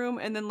same room,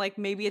 and then like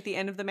maybe at the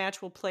end of the match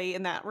we'll play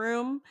in that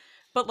room.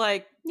 But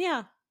like,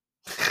 yeah.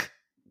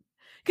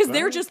 Because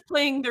they're just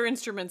playing their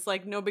instruments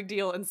like no big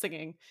deal and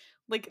singing.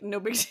 Like no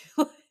big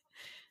deal.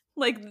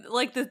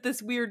 like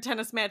this weird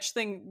tennis match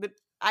thing that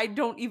I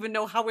don't even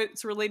know how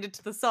it's related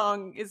to the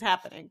song is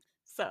happening.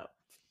 So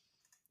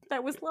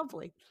that was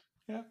lovely.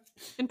 Yeah.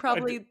 And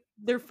probably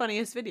their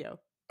funniest video.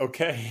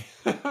 Okay.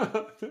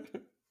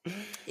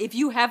 If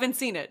you haven't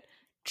seen it,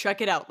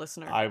 check it out,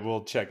 listener. I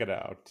will check it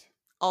out.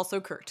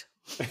 Also Kurt.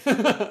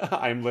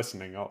 I'm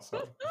listening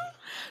also.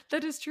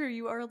 That is true.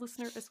 You are a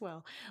listener as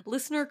well.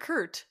 Listener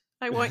Kurt,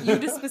 I want you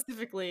to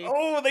specifically.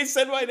 Oh, they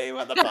said my name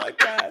on the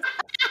podcast.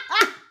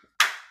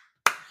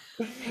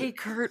 Hey,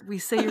 Kurt, we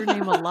say your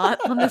name a lot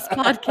on this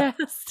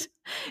podcast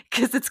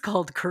because it's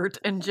called Kurt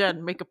and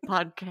Jen Make a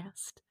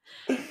Podcast.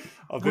 Oh,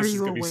 Were this is you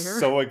going to be aware?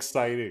 so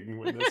exciting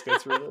when this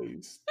gets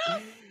released.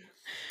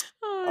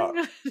 Oh,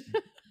 my God.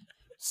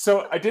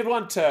 So I did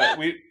want to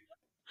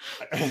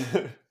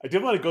I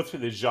did want to go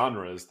through the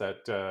genres that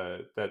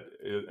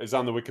is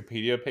on the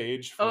Wikipedia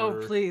page. Oh,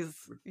 please.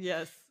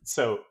 Yes.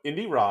 So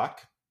indie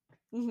rock,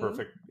 Mhm.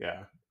 perfect.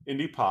 Yeah.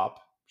 Indie pop,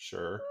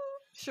 sure.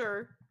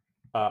 Sure.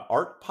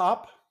 Art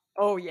pop.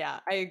 Oh, yeah.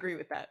 I agree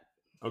with that.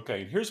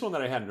 Okay, and here's one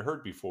that I hadn't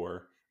heard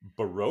before.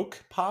 Baroque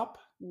pop.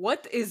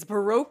 What is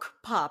Baroque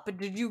pop?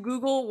 Did you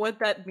Google what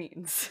that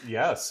means?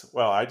 Yes.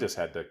 Well, I just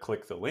had to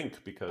click the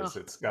link because Oh.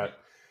 it's got.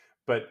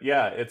 But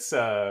yeah, it's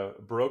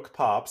Baroque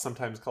pop,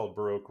 sometimes called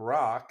Baroque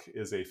rock,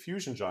 is a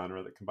fusion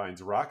genre that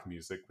combines rock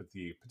music with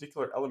the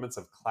particular elements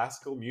of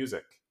classical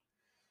music,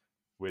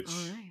 which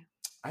All right.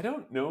 I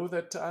don't know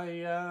that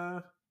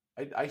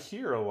I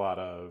hear a lot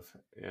of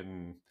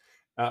in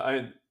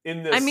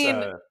this. I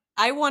mean,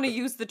 I want to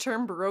use the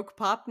term Baroque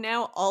pop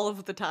now all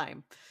of the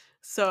time.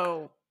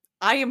 So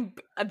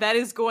that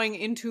is going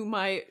into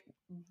my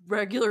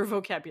regular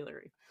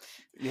vocabulary.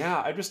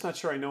 yeah, I'm just not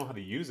sure I know how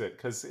to use it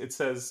because it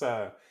says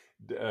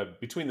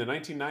between the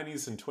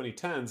 1990s and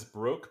 2010s,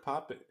 Baroque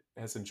pop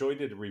has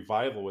enjoyed a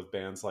revival with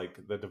bands like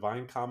The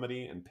Divine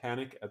Comedy and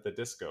Panic at the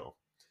Disco.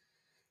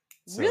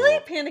 So, Really?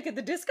 Panic at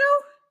the Disco?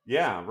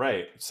 yeah,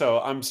 right. So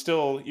I'm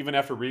still, even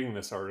after reading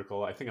this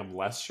article, I think I'm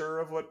less sure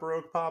of what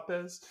Baroque pop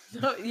is.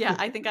 Oh, yeah,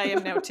 I think I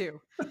am now too.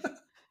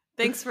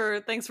 Thanks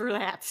for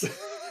that.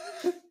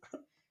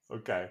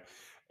 Okay.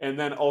 And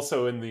then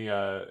also in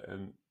the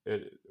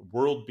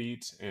world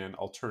beat and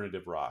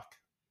alternative rock.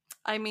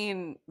 I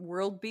mean,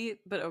 world beat,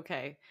 but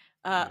okay.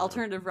 Yeah.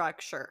 Alternative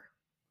rock, sure.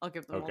 I'll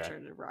give them Okay.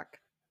 alternative rock.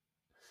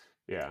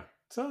 Yeah.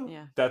 So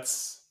Yeah.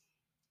 that's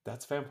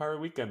Vampire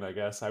Weekend, I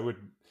guess.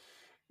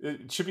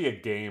 It should be a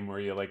game where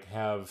you like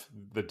have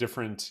the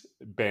different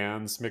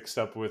bands mixed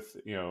up with,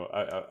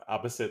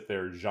 opposite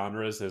their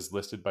genres as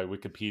listed by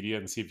Wikipedia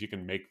and see if you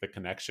can make the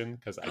connection.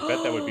 Because I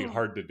bet that would be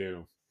hard to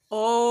do.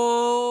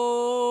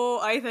 Oh,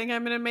 I think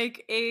I'm gonna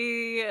make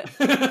a.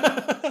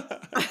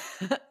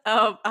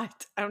 I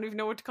don't even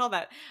know what to call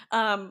that.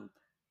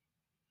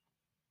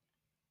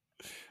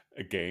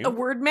 A game? A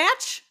word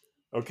match.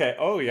 Okay.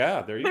 Oh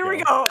yeah. There we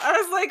go. I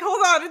was like,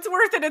 hold on, it's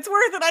worth it. It's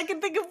worth it. I can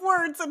think of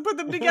words and put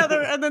them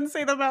together and then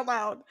say them out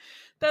loud.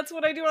 That's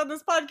what I do on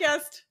this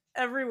podcast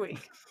every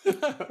week.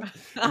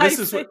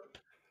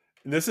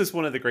 This is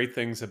one of the great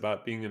things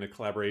about being in a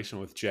collaboration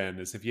with Jen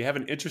is if you have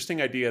an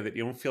interesting idea that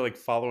you don't feel like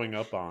following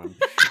up on,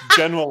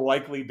 Jen will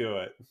likely do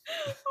it.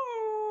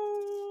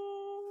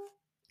 Oh,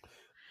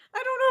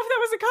 I don't know if that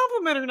was a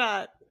compliment or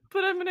not,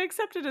 but I'm gonna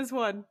accept it as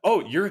one. Oh,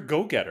 you're a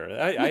go-getter.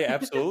 I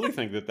absolutely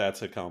think that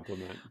that's a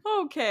compliment.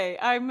 Okay,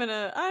 I'm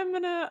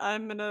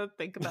gonna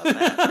think about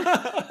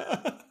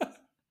that.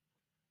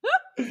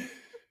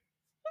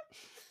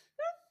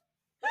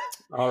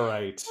 All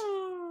right.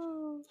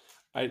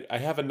 I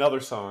have another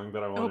song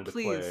that I wanted to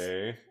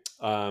play.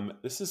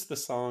 This is the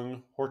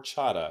song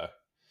Horchata.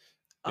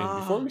 And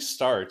before we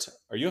start,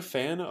 are you a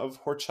fan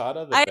of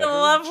horchata? I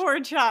love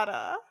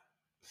horchata.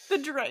 The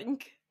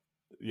drink.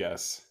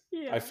 Yes.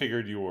 Yeah. I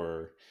figured you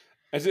were.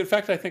 In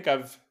fact, I think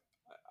I've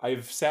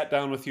sat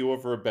down with you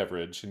over a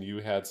beverage and you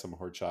had some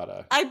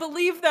horchata. I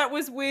believe that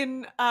was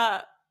when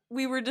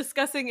we were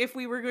discussing if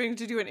we were going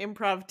to do an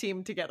improv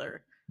team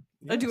together.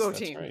 Yes, a duo that's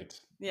team. Right.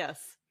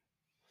 Yes.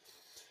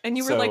 And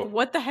you were like,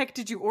 what the heck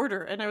did you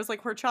order? And I was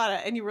like,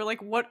 horchata. And you were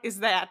like, what is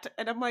that?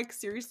 And I'm like,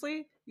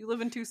 seriously? You live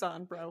in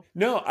Tucson, bro.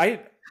 No, I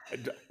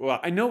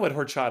know what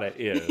horchata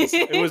is.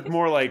 It was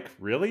more like,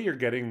 really? You're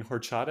getting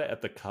horchata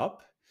at the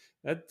cup?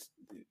 That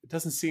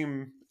doesn't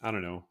seem, I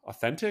don't know,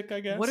 authentic, I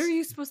guess. What are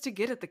you supposed to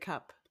get at the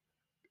cup?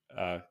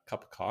 Cup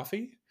of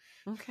coffee?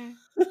 Okay.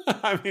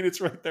 I mean, it's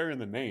right there in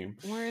the name.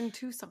 We're in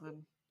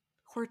Tucson.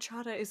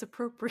 Horchata is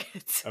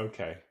appropriate.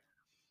 Okay.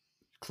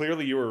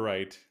 Clearly you were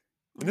right.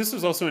 And this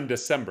was also in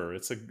December.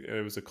 It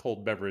was a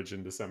cold beverage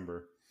in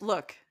December.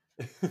 Look.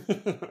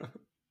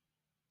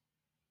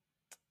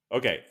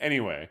 Okay,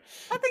 anyway.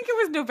 I think it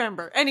was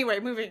November. Anyway,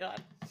 moving on.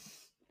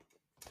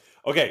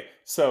 Okay,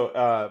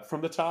 so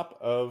from the top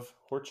of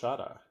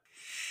horchata.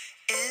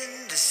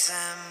 In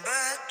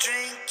December,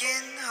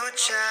 drinking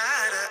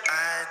horchata,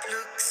 I'd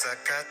look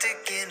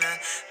psychotic in a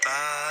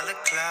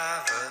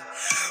balaclava.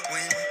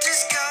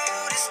 Winter's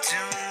cold is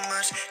too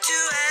much to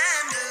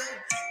handle.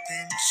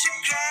 Then she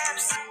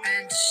grabs the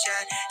bench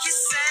at your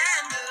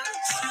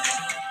sandals.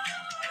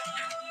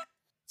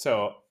 So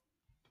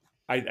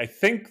I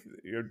think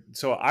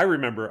so. I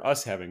remember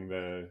us having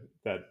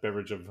that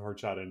beverage of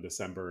horchata in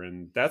December,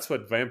 and that's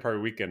what Vampire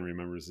Weekend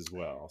remembers as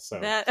well. So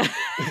That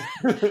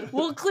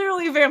well,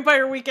 clearly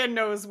Vampire Weekend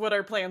knows what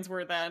our plans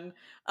were then.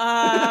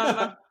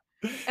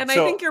 And I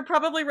So think you're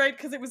probably right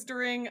because it was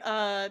during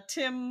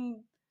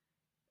Tim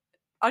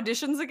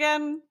auditions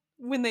again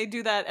when they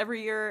do that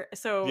every year.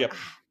 So yep.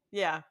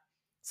 yeah.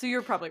 So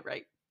you're probably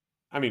right.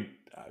 I mean,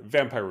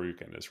 Vampire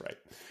Weekend is right.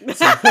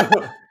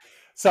 So,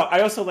 so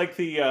I also like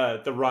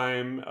the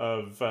rhyme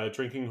of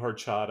drinking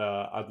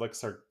horchata.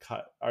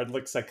 I'd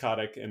look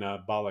psychotic in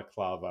a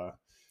balaclava.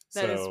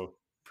 That is So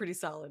pretty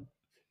solid.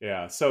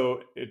 yeah,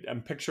 so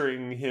I'm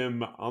picturing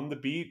him on the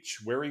beach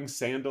wearing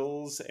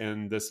sandals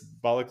and this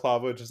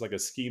balaclava, which is like a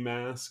ski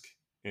mask,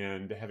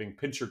 and having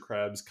pincher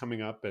crabs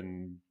coming up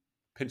and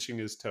pinching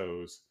his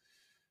toes.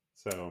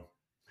 So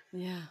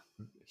Yeah.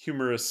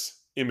 humorous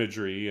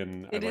imagery,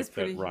 and I It is like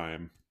that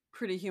rhyme.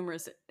 pretty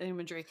humorous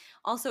imagery.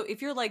 Also,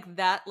 if you're like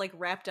that, like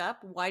wrapped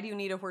up, why do you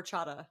need a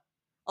horchata?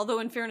 Although,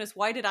 in fairness,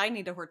 why did I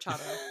need a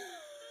horchata?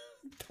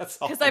 That's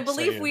all Because I'm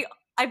saying.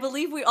 I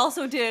believe we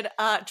also did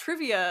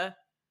trivia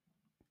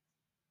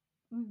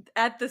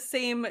at the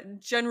same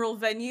general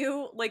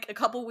venue like a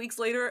couple weeks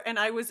later, and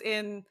I was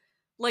in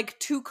like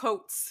 2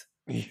 coats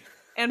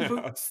and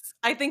boots.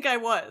 I think I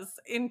was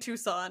in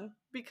Tucson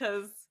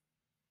because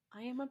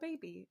I am a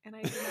baby and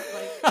I do not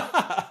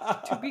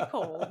like to be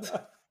cold.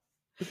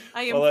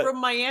 I am Well,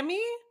 from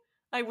Miami.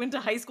 I went to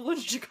high school in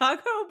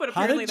Chicago, but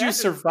how apparently did you that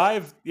is-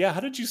 survive? Yeah, how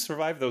did you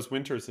survive those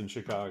winters in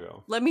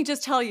Chicago? Let me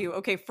just tell you.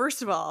 Okay,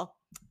 first of all,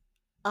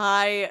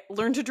 I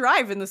learned to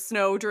drive in the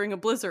snow during a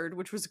blizzard,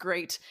 which was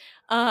great.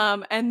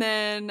 And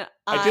then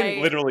I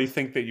didn't literally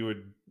think that you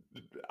would.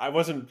 I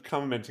wasn't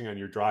commenting on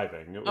your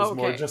driving. It was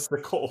more Okay. just the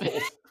cold.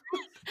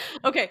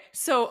 Okay,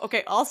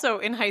 also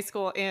in high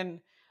school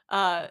in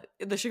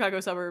the Chicago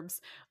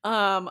suburbs,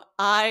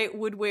 I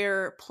would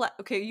wear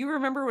okay, you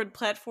remember when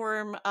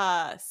platform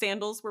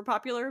sandals were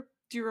popular?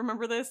 Do you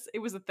remember this? It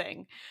was a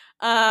thing.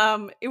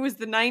 It was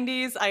the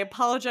 90s. I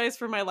apologize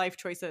for my life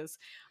choices.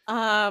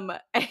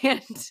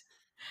 And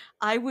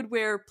I would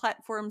wear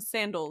platform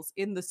sandals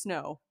in the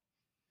snow.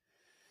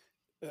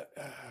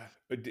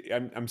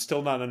 I'm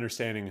still not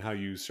understanding how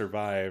you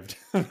survived.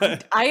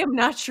 I am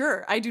not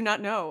sure. I do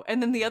not know.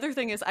 And then the other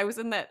thing is I was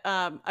in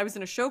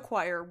a show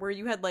choir where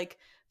you had like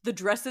the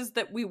dresses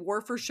that we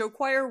wore for show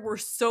choir were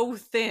so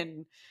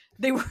thin.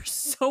 They were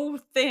so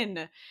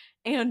thin.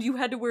 And you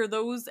had to wear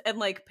those and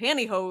like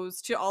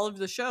pantyhose to all of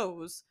the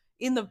shows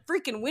in the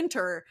freaking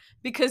winter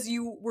because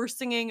you were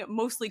singing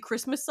mostly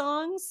Christmas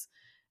songs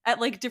at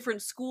like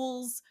different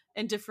schools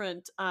and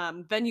different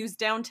venues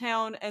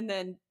downtown, and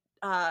then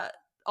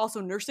also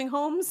nursing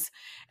homes.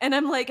 And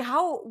I'm like,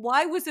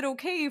 why was it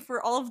okay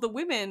for all of the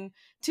women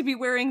to be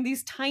wearing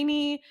these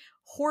tiny,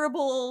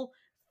 horrible,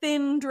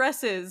 thin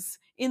dresses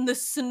in the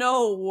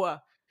snow?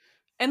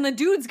 And the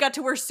dudes got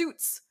to wear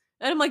suits.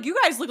 And I'm like, you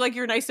guys look like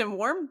you're nice and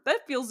warm.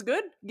 That feels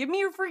good. Give me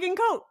your freaking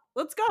coat.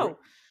 Let's go.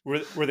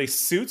 Were they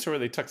suits or were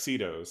they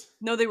tuxedos?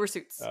 No, they were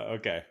suits.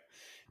 Okay.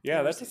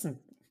 Yeah, that doesn't.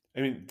 I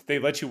mean, they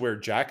let you wear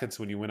jackets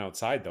when you went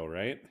outside, though,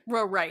 right?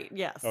 Well, right,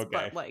 yes. Okay.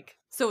 But like,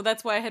 so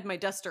that's why I had my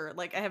duster.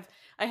 Like,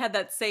 I had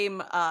that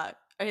same, I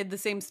had the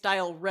same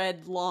style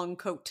red long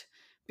coat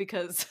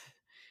because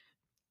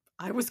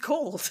I was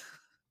cold.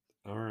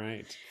 All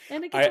right.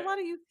 And it gets a lot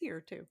of youth here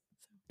too.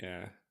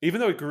 Yeah.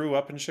 Even though I grew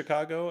up in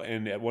Chicago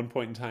and at one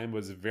point in time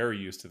was very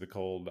used to the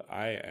cold,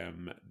 I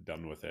am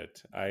done with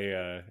it.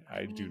 I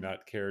do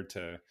not care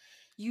to.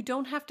 You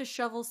don't have to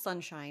shovel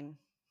sunshine.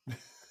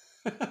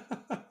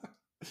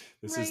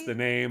 This is the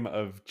name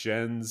of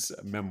Jen's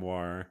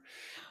memoir.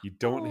 You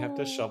don't have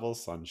to Oh. shovel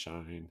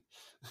sunshine.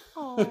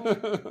 Oh,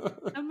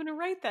 I'm gonna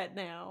write that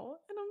now,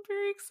 and I'm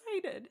very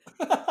excited.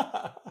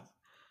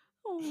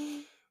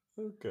 Oh.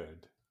 Oh,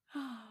 good.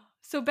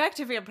 So back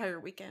to Vampire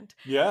Weekend.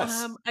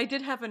 Yes. I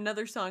did have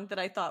another song that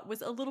I thought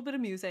was a little bit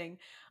amusing,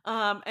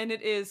 and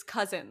it is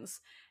Cousins.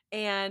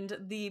 And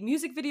the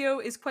music video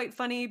is quite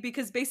funny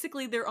because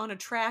basically they're on a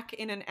track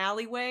in an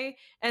alleyway,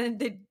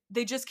 and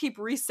they just keep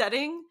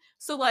resetting.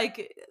 So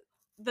like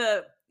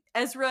the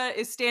Ezra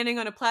is standing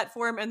on a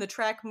platform and the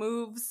track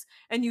moves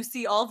and you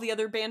see all the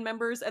other band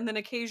members, and then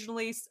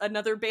occasionally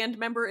another band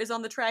member is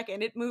on the track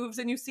and it moves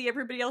and you see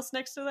everybody else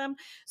next to them.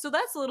 So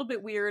that's a little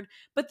bit weird,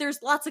 but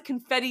there's lots of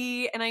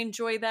confetti and I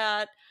enjoy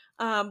that.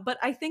 But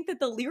I think that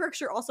the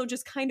lyrics are also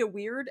just kind of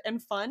weird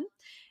and fun.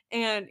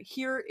 And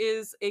here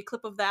is a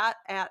clip of that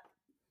at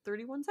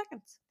 31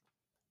 seconds.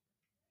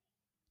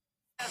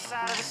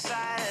 Side of the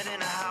side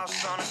in a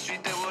house on a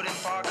street that wouldn't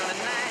park on a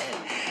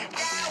night.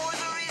 Dad was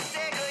a risk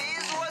taker,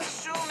 his was a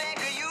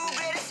shoemaker. You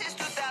greatest since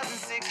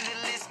 2006,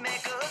 little list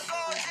maker.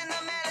 Chords in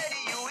the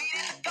melody, you eat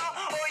it the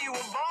call. Or you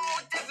were born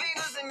with the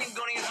fingers and you're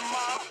gonna use them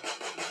all.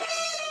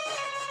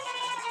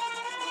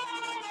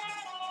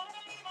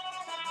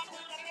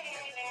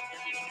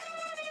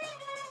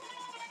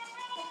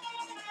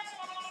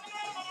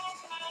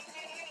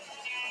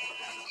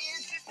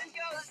 Insistent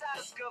girls, I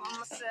discover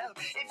myself.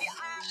 If your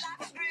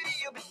life's greedy,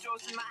 you'll be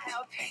toasting my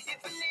health.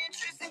 If an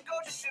interest in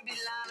culture should be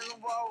lining the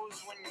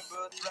walls, when your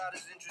birthright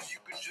is interest, you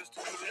could just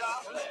cut it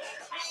off.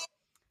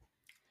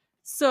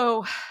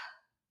 So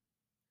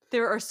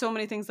there are so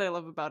many things that I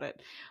love about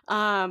it.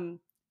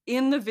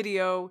 In the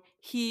video,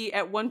 he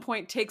at one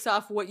point takes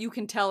off what you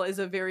can tell is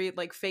a very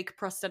like fake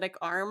prosthetic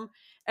arm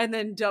and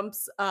then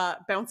dumps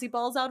bouncy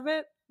balls out of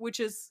it, which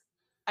is,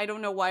 I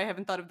don't know why I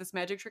haven't thought of this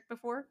magic trick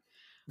before.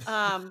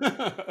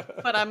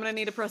 But I'm gonna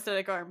need a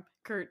prosthetic arm,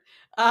 Kurt.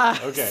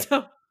 Okay.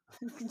 So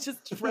just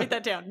write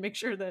that down. Make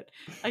sure that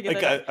I get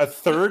Like that. a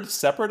third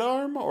separate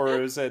arm,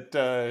 or is it?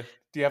 Do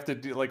you have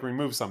to like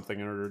remove something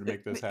in order to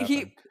make this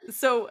happen?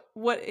 So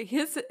what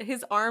his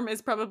arm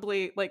is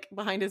probably like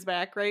behind his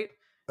back, right?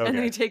 Okay. And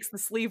then he takes the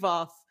sleeve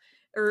off,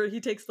 or he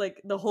takes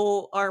like the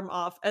whole arm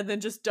off, and then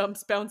just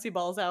dumps bouncy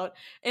balls out.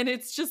 And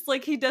it's just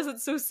like he does it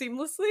so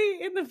seamlessly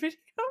in the video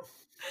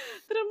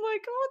that I'm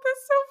like, oh,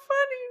 that's so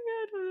funny.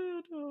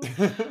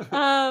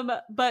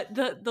 But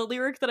the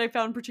lyric that I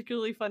found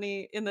particularly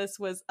funny in this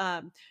was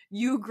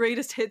 "You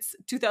greatest hits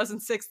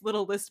 2006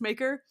 little list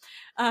maker,"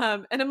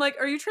 and I'm like,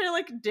 are you trying to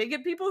like dig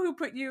at people who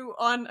put you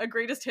on a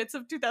greatest hits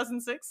of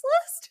 2006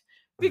 list?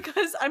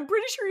 Because I'm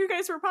pretty sure you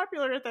guys were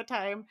popular at that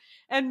time,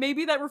 and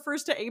maybe that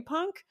refers to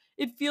A-Punk.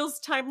 It feels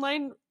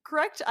timeline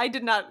correct. I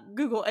did not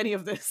Google any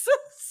of this.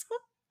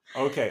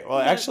 Okay, well,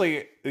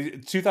 actually,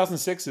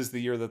 2006 is the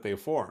year that they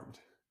formed.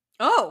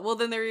 Oh, well,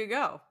 then there you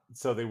go.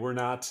 So they were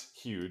not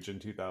huge in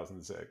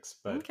 2006,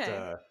 but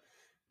Okay.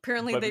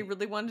 Apparently, but- they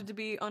really wanted to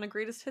be on a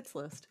greatest hits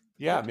list.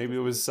 yeah, maybe it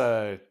was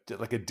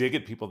like a dig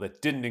at people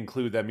that didn't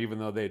include them, even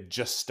though they had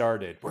just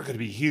started. We're going to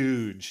be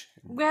huge.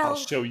 Well- I'll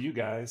show you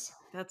guys.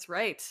 That's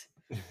right.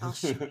 I'll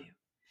show you.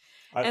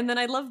 I- And then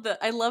I love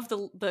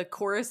the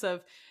chorus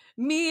of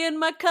 "Me and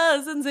my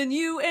cousins and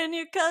you and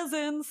your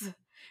cousins.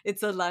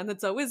 It's a line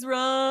that's always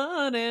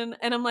running."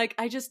 And I'm like,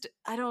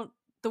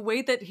 the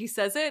way that he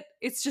says it,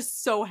 it's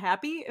just so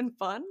happy and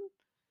fun.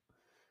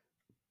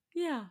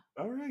 Yeah.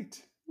 All right.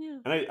 Yeah.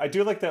 And I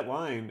do like that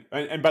line.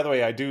 And by the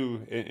way, I do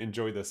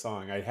enjoy this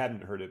song. I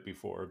hadn't heard it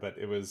before, but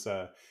it was,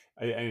 I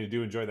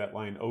do enjoy that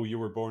line. Oh, you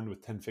were born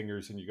with 10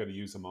 fingers and you got to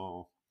use them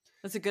all.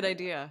 That's a good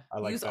idea. I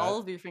like Use that. all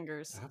of your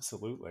fingers.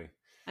 Absolutely.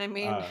 I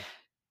mean,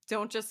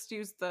 don't just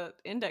use the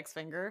index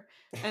finger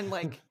and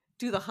like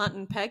do the hunt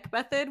and peck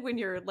method when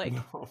you're like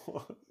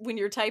No. when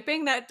you're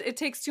typing. That it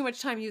takes too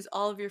much time. Use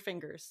all of your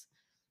fingers.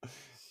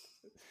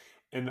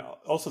 And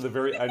also the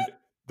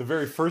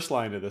very first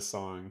line of this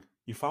song,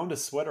 you found a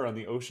sweater on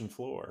the ocean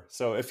floor.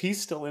 So if he's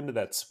still into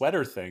that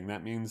sweater thing,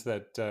 that means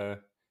that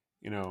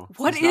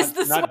What he's is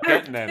the not sweater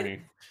getting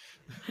any.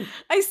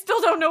 I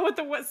still don't know what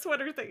the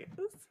sweater thing is.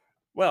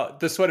 Well,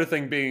 the sweater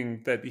thing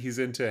being that he's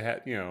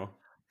into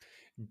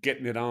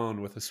getting it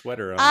on with a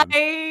sweater on.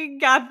 I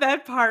got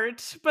that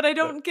part, but I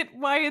don't get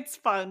why it's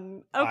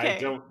fun. Okay.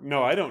 I don't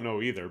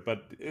know either,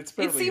 but it's It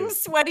apparently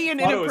seems sweaty and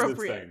thought it was its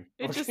inappropriate. thing.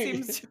 It just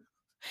Okay.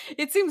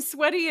 seems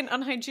sweaty and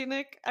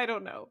unhygienic. I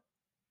don't know.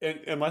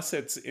 Unless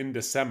it's in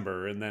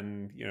December and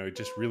then it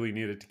just really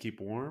needed to keep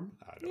warm.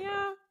 I don't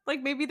Yeah.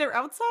 Like maybe they're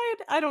outside?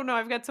 I don't know.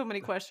 I've got so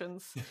many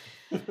questions.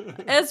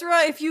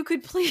 Ezra, if you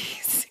could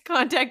please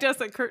contact us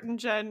at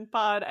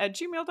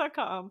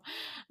curtaingenpod@gmail.com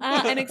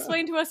and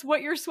explain to us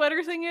what your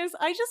sweater thing is.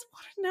 I just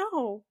want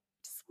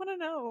to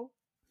know.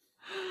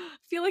 I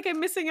feel like I'm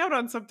missing out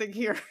on something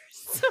here.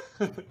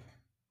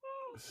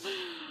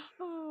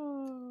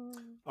 Oh.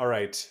 All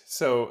right.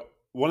 So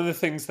one of the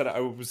things that I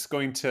was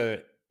going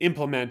to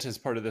implement as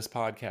part of this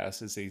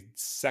podcast is a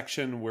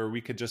section where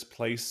we could just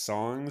play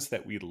songs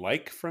that we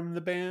like from the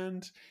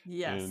band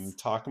Yes. and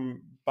talk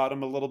about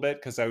them a little bit,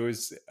 because I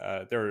was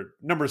there are a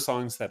number of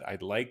songs that I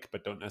like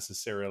but don't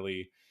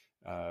necessarily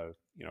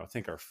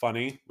think are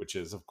funny, which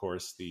is of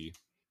course the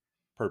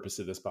purpose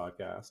of this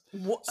podcast.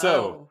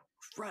 So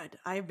Fred,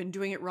 I've been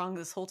doing it wrong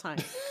this whole time.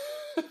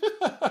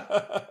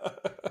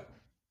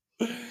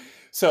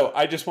 So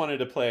I just wanted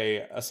to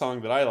play a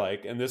song that I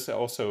like, and this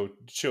also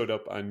showed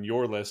up on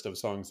your list of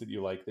songs that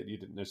you like that you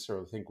didn't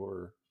necessarily think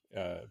were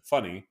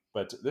funny,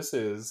 but this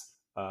is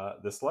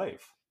This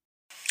Life.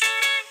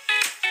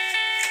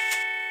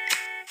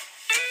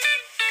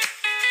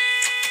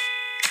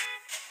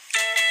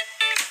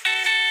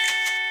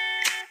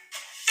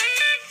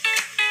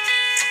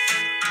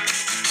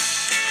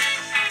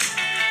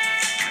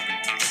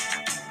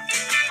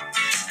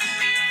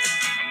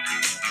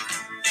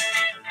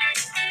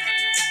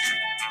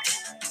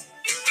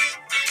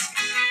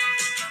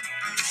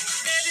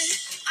 Baby,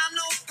 I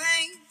know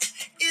pain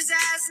is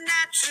as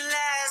natural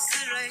as the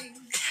rain.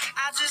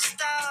 I just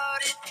thought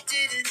it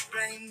didn't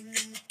rain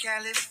in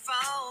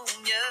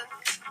California.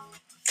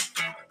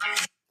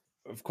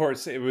 Of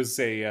course, it was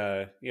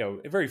a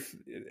very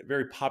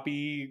very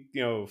poppy,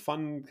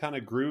 fun kind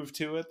of groove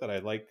to it that I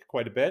like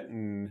quite a bit,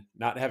 and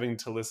not having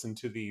to listen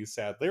to the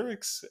sad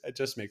lyrics, it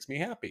just makes me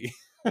happy.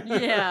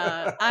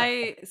 Yeah,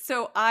 I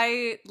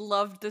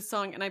loved this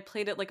song and I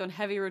played it like on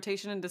heavy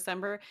rotation in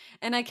December,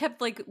 and I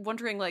kept like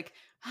wondering like,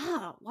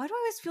 why do I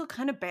always feel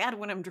kind of bad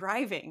when I'm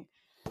driving?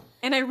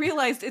 And I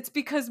realized it's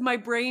because my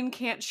brain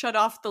can't shut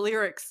off the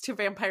lyrics to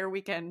Vampire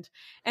Weekend.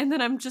 And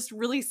then I'm just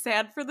really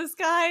sad for this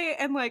guy.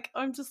 And like,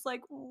 I'm just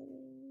like,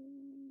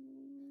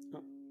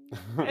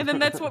 and then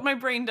that's what my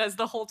brain does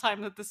the whole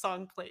time that the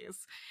song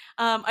plays.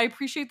 I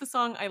appreciate the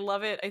song. I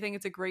love it. I think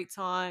it's a great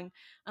song.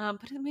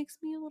 But it makes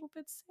me a little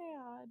bit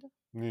sad.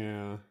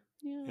 Yeah.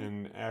 Yeah.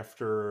 And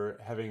after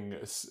having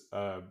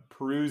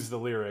perused the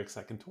lyrics,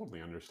 I can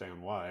totally understand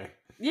why.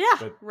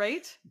 Yeah,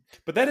 right?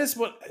 But that is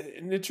what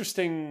an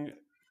interesting,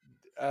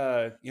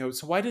 so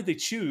why did they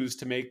choose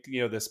to make,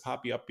 this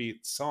poppy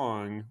upbeat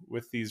song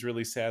with these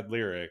really sad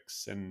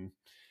lyrics? And,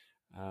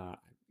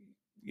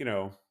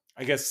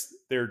 I guess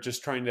they're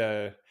just trying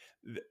to,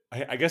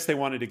 I guess they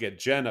wanted to get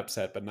Jen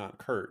upset, but not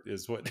Kurt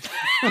is what.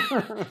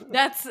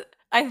 That's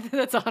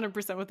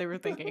 100% what they were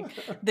thinking.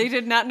 They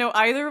did not know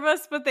either of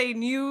us, but they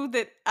knew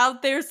that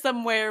out there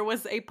somewhere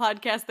was a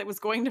podcast that was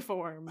going to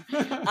form,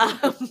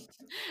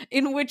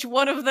 in which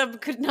one of them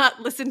could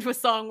not listen to a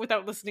song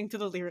without listening to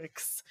the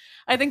lyrics.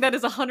 I think that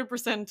is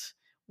 100%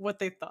 what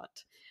they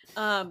thought.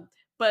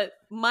 But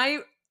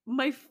my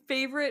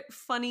favorite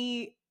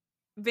funny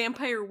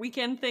Vampire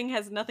Weekend thing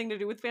has nothing to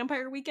do with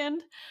Vampire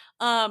Weekend.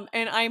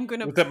 And I'm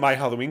gonna Was that my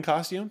Halloween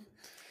costume?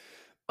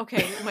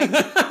 Okay,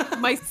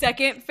 my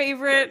second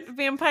favorite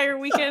Vampire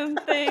Weekend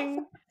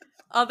thing,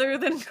 other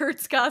than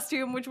Kurt's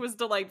costume, which was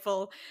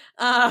delightful,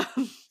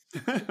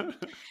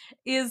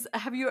 is,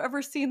 have you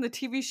ever seen the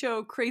TV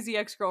show Crazy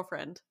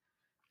Ex-Girlfriend?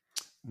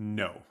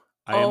 No.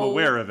 I am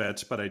aware of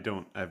it, but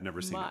I've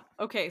never seen it.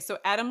 Okay, so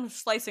Adam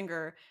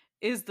Schlesinger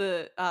is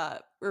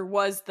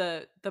was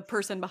the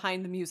person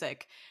behind the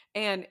music,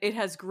 and it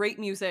has great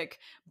music,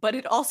 but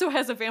it also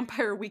has a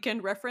Vampire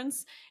Weekend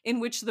reference in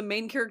which the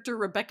main character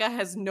Rebecca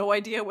has no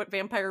idea what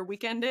Vampire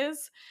Weekend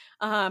is,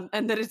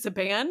 and that it's a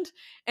band,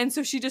 and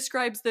so she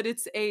describes that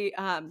it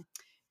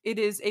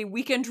is a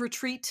weekend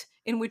retreat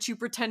in which you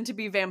pretend to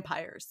be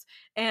vampires,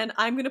 and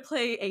I'm gonna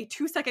play a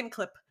 2-second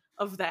clip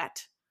of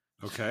that.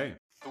 Okay.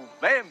 To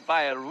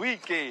Vampire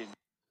Weekend.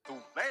 To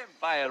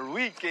Vampire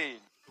Weekend.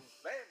 To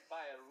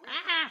Vampire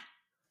Weekend.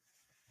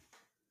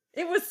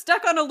 It was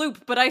stuck on a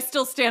loop, but I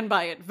still stand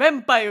by it.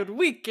 Vampire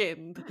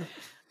Weekend.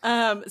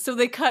 So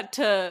they cut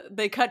to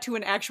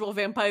an actual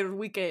Vampire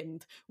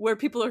Weekend where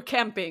people are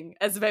camping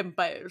as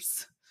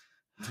vampires.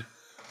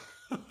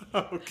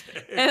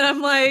 Okay. And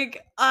I'm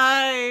like,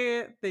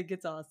 I think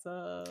it's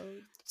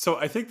awesome. So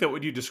I think that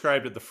what you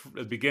described at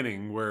the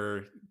beginning,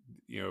 where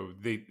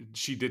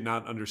she did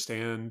not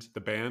understand the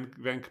band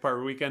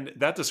Vampire Weekend,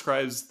 that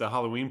describes the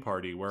Halloween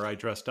party where I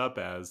dressed up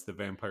as the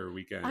Vampire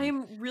Weekend. I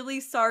am really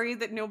sorry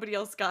that nobody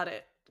else got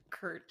it,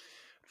 Kurt.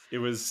 It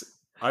was,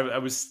 I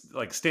was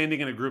like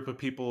standing in a group of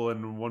people,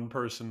 and one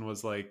person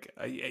was like,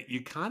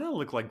 "You kind of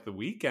look like the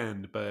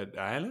Weekend, but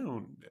I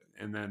don't."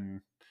 And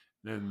then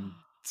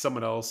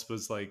someone else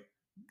was like,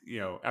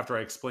 after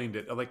I explained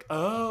it, I'm like,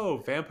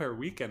 "Oh, Vampire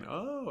Weekend.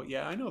 Oh,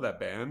 yeah, I know that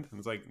band." And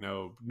it's like,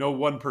 no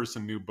one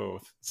person knew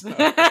both. So.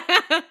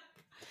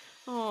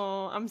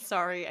 Oh, I'm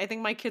sorry. I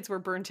think my kids were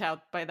burnt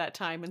out by that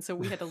time, and so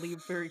we had to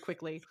leave very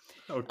quickly.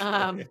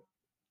 Okay.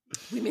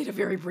 We made a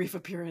very brief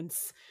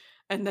appearance,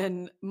 and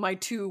then my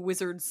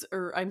wizard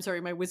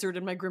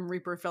and my Grim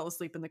Reaper fell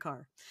asleep in the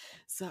car.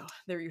 So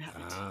there you have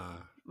it.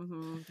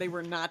 Mm-hmm. They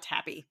were not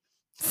happy.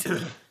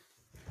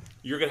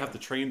 You're gonna have to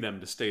train them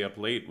to stay up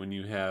late when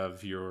you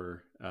have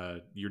your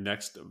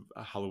next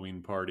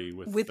Halloween party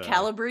with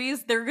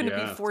Calabrese. They're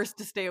gonna be forced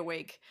to stay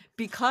awake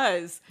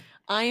because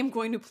I am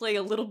going to play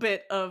a little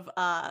bit of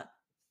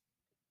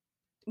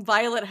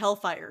Violet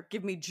Hellfire.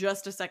 Give me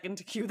just a second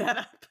to cue that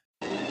up.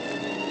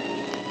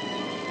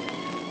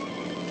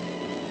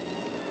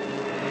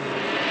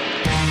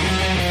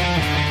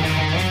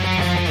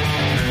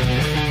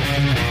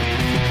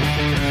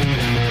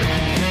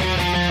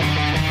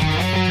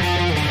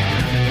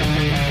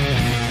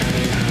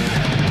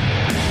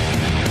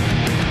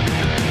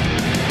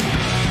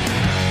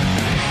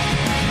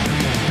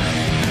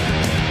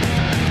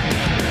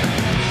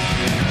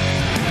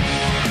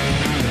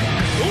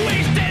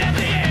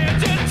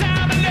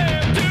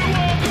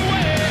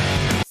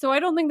 So I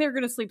don't think they're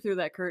going to sleep through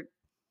that, Kurt.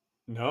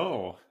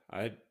 No,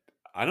 I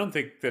don't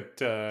think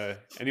that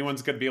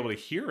anyone's going to be able to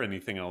hear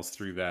anything else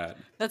through that.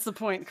 That's the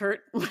point,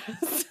 Kurt.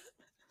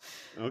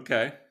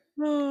 Okay.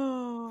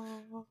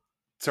 Oh.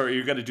 So are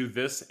you going to do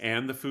this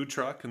and the food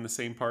truck in the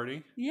same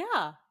party?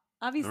 Yeah,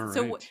 obviously. Right.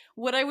 So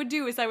what I would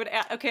do is I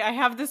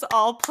have this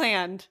all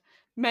planned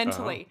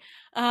mentally.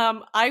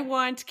 I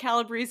want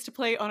Calabrese to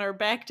play on our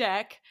back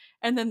deck,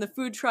 and then the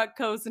food truck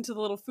goes into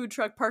the little food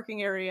truck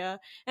parking area,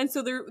 and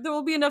so there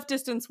will be enough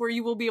distance where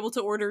you will be able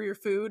to order your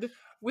food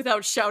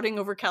without shouting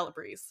over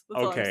Calabrese.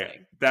 That's all I'm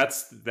saying.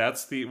 That's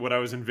what I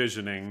was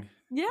envisioning.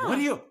 Yeah.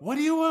 What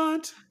do you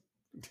want?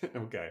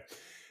 Okay.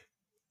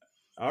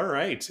 All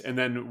right. And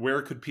then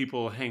where could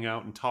people hang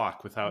out and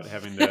talk without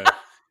having to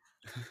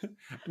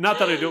not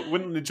that I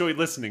wouldn't enjoy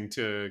listening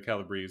to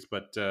Calabrese,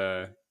 but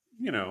they're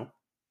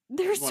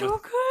so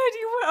good.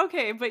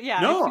 Okay, but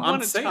yeah, no, if you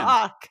want to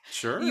talk,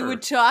 sure, you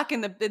would talk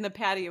in the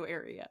patio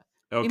area.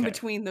 Okay. in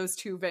between those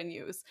two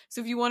venues.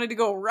 So if you wanted to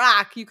go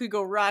rock, you could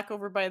go rock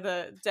over by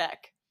the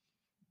deck.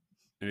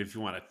 And if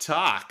you want to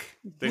talk,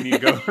 then you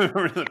go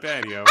over to the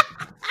patio.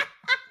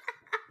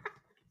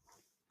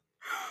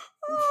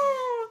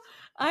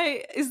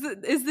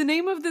 Is the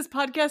name of this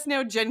podcast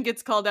now Jen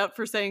Gets Called Out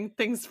for Saying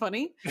Things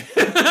Funny? Because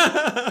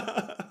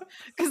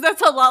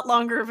that's a lot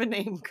longer of a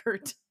name,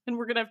 Kurt. And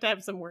we're going to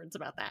have some words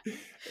about that.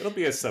 It'll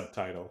be a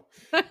subtitle.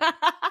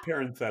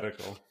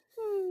 Parenthetical.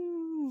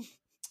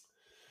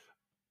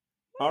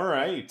 All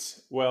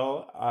right.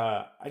 Well,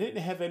 I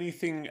didn't have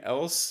anything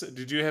else.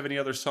 Did you have any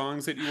other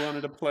songs that you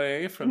wanted to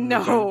play from the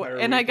No, Vampire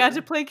and I got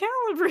to Weekend? play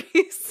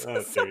Calabrese.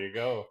 Oh, So there you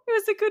go. it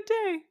was a good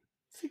day.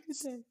 It's a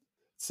good day.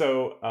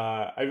 So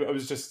I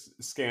was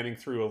just scanning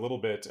through a little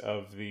bit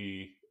of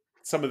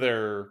some of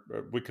their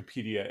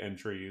Wikipedia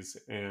entries,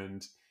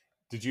 and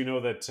did you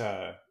know that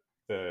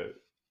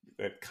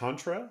that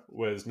Contra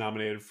was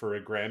nominated for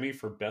a Grammy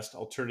for Best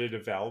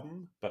Alternative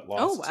Album, but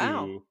lost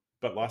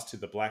to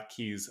the Black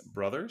Keys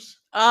Brothers?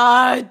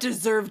 I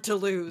deserved to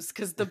lose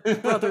because the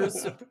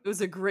Brothers, it was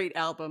a great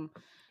album.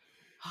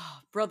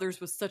 Brothers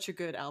was such a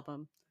good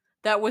album.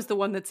 That was the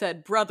one that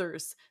said,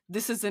 "Brothers,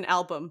 this is an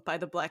album by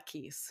the Black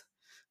Keys."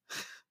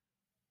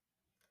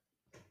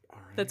 All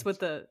right. That's what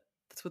the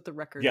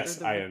record.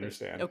 Yes, I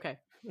understand. Okay.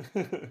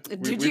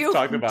 We've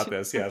talked about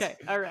this. Yes. Okay.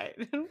 All right.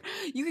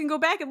 You can go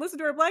back and listen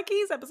to our Black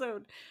Keys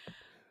episode.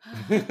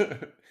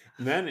 And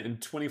then in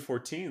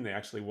 2014, they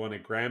actually won a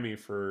Grammy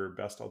for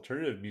Best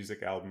Alternative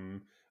Music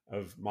Album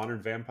of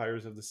Modern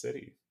Vampires of the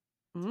City.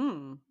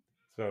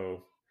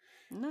 So,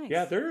 Nice.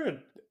 yeah,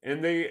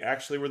 and they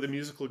actually were the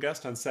musical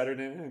guest on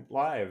Saturday Night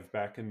Live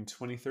back in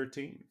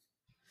 2013.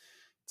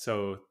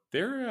 So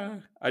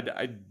they're,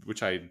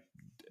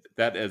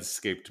 that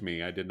escaped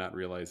me. I did not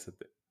realize that,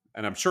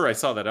 and I'm sure I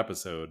saw that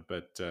episode,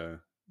 but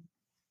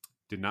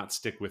did not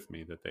stick with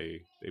me that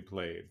they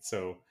played.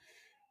 So,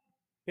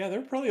 yeah,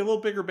 they're probably a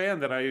little bigger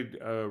band than I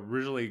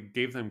originally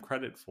gave them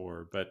credit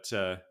for. But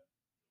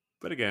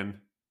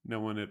again,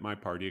 no one at my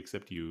party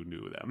except you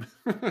knew them.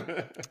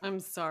 I'm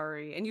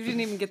sorry. And you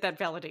didn't even get that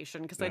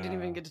validation because I didn't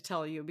even get to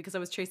tell you because I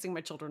was chasing my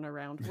children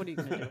around. What are you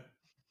going to do?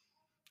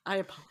 I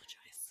apologize.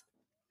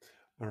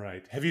 All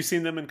right. Have you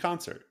seen them in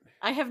concert?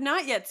 I have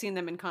not yet seen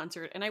them in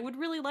concert, and I would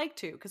really like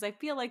to because I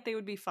feel like they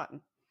would be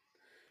fun.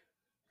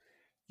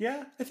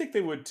 Yeah, I think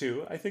they would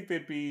too. I think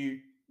they'd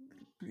be,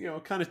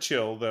 kind of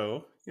chill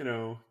though.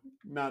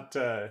 Not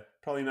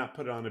probably not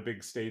put on a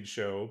big stage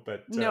show,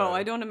 but No,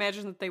 I don't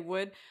imagine that they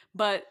would.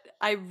 But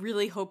I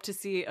really hope to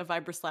see a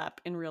Vibraslap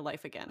in real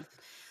life again,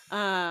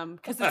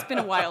 because it's been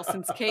a while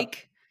since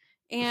Cake,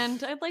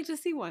 and I'd like to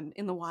see one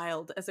in the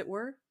wild, as it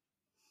were.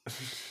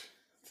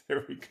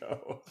 There we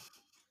go.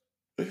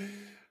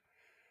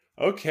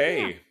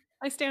 Okay. Yeah,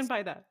 I stand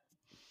by that.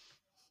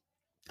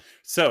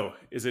 So,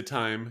 is it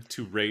time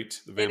to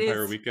rate the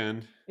Vampire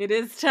Weekend? It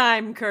is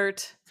time,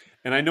 Kurt.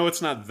 And I know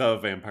it's not the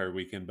Vampire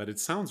Weekend, but it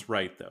sounds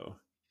right though.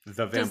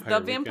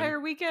 Vampire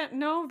Weekend?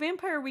 No,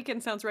 Vampire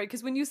Weekend sounds right.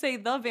 Because when you say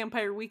the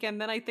Vampire Weekend,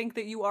 then I think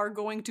that you are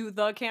going to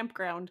the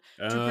campground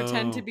to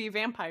pretend to be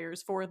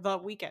vampires for the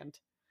weekend.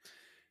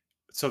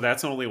 So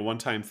that's only a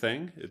one-time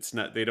thing? It's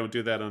not. They don't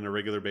do that on a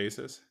regular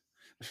basis?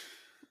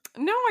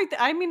 No,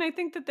 I mean, I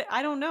think that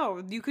I don't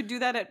know. You could do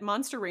that at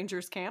Monster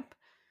Rangers camp.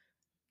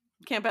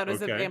 Camp out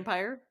as a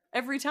vampire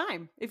every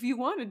time if you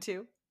wanted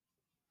to.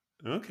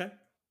 Okay.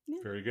 Yeah.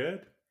 Very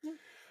good. Yeah.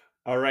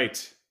 All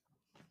right.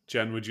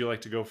 Jen, would you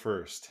like to go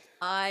first?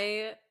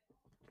 I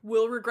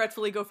will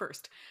regretfully go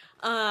first.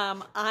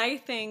 I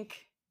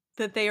think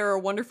that they are a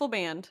wonderful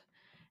band,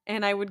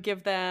 and I would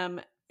give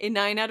them a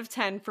 9 out of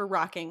 10 for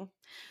rocking.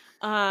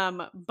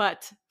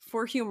 But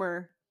for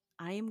humor,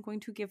 I am going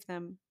to give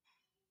them...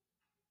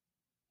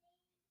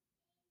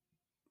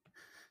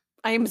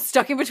 I am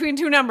stuck in between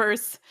two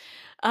numbers.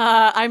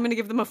 I'm going to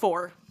give them a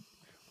 4.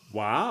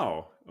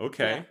 Wow.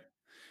 Okay.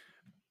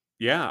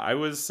 Yeah, I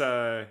was...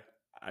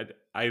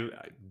 I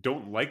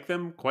don't like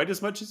them quite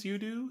as much as you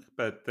do,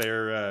 but they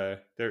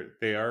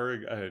are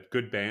a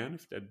good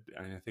band.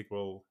 I think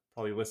we'll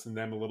probably listen to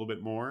them a little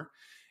bit more.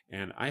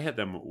 And I had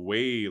them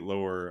way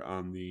lower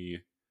on the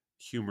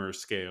humor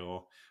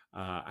scale.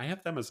 I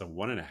have them as a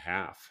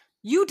 1.5.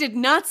 You did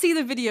not see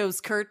the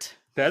videos, Kurt.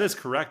 That is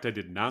correct. I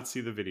did not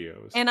see the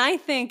videos. And I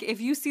think if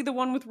you see the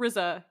one with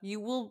RZA, you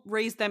will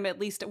raise them at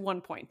least at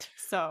 1 point.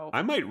 So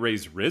I might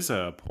raise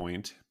RZA a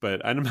point,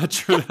 but I'm not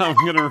sure that I'm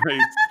going to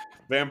raise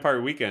Vampire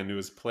Weekend, who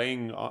was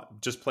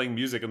just playing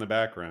music in the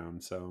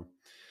background. So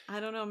I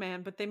don't know,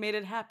 man, but they made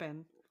it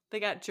happen. They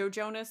got Joe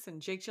Jonas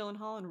and Jake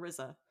Gyllenhaal and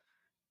RZA.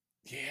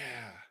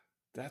 Yeah,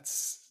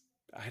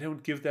 I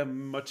don't give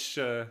them much,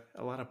 a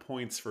lot of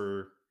points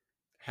for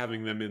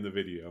having them in the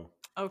video.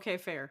 Okay,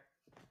 fair.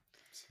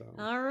 So.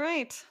 All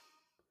right.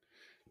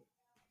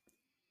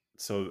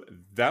 So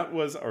that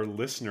was our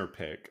listener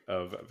pick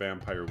of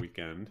Vampire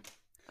Weekend.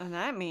 And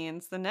that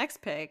means the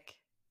next pick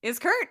is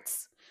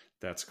Kurt's.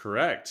 That's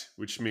correct,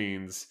 which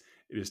means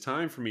it is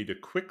time for me to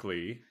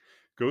quickly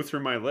go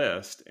through my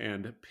list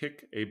and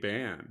pick a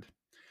band.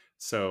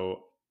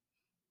 So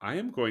I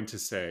am going to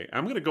say,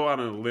 I'm going to go out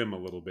on a limb a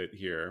little bit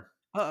here.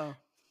 Uh-oh.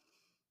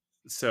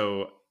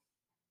 So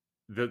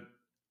we're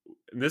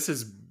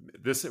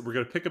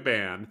going to pick a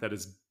band that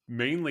is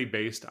mainly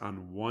based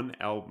on one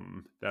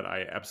album that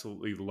I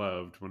absolutely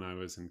loved when I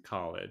was in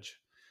college.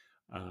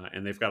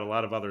 And they've got a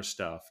lot of other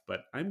stuff,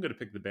 but I'm going to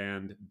pick the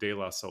band De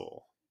La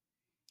Soul.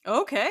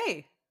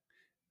 Okay.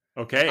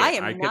 Okay. I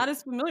am not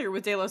as familiar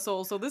with De La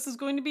Soul, so this is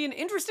going to be an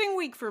interesting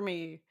week for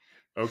me.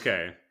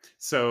 Okay.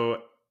 So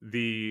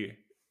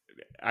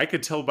I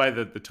could tell by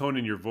the tone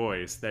in your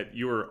voice that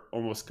you were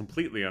almost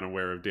completely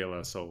unaware of De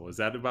La Soul. Is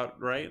that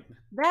about right?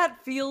 That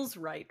feels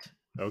right.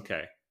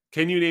 Okay.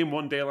 Can you name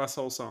one De La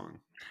Soul song?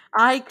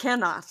 I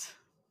cannot.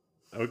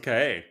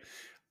 Okay.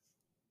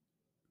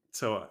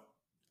 So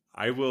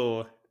I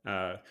will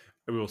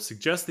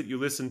suggest that you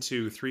listen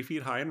to 3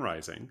 Feet High and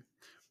Rising,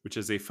 which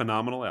is a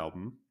phenomenal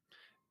album.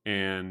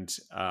 And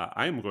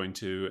I am going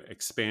to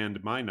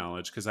expand my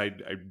knowledge because I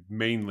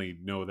mainly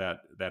know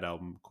that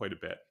album quite a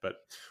bit. But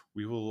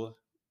we will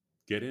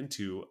get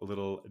into a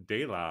little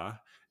De La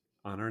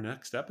on our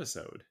next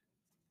episode.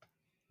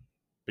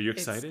 Are you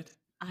excited?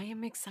 I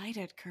am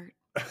excited, Kurt.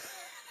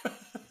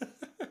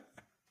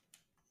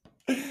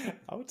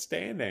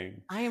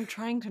 Outstanding. I am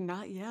trying to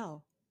not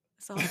yell.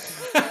 That's all I'm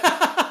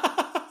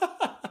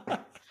doing.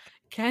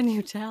 Can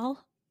you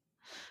tell?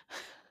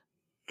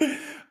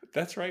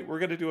 That's right. We're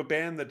going to do a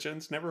band that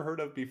Jen's never heard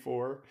of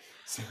before.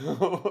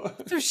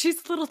 So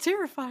she's a little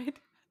terrified.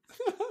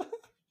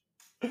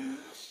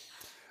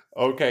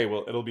 Okay,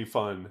 well, it'll be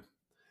fun.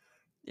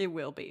 It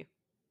will be.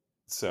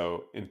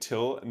 So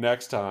until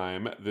next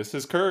time, this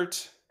is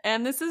Kurt.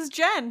 And this is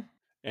Jen.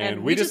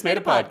 And we just made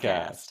a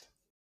podcast.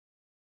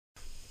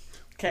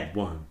 Okay.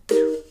 1.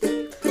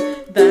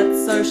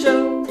 That's our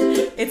show.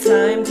 It's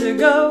time to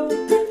go.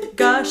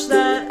 Gosh,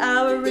 that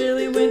hour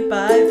really went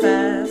by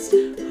fast.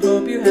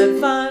 Hope you had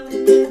fun.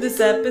 This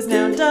ep is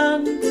now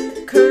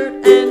done.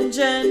 Kurt and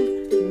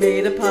Jen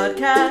made a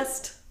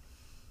podcast.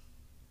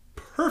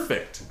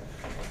 Perfect.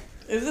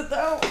 Is it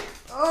though?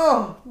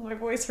 Oh, my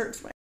voice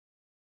hurts.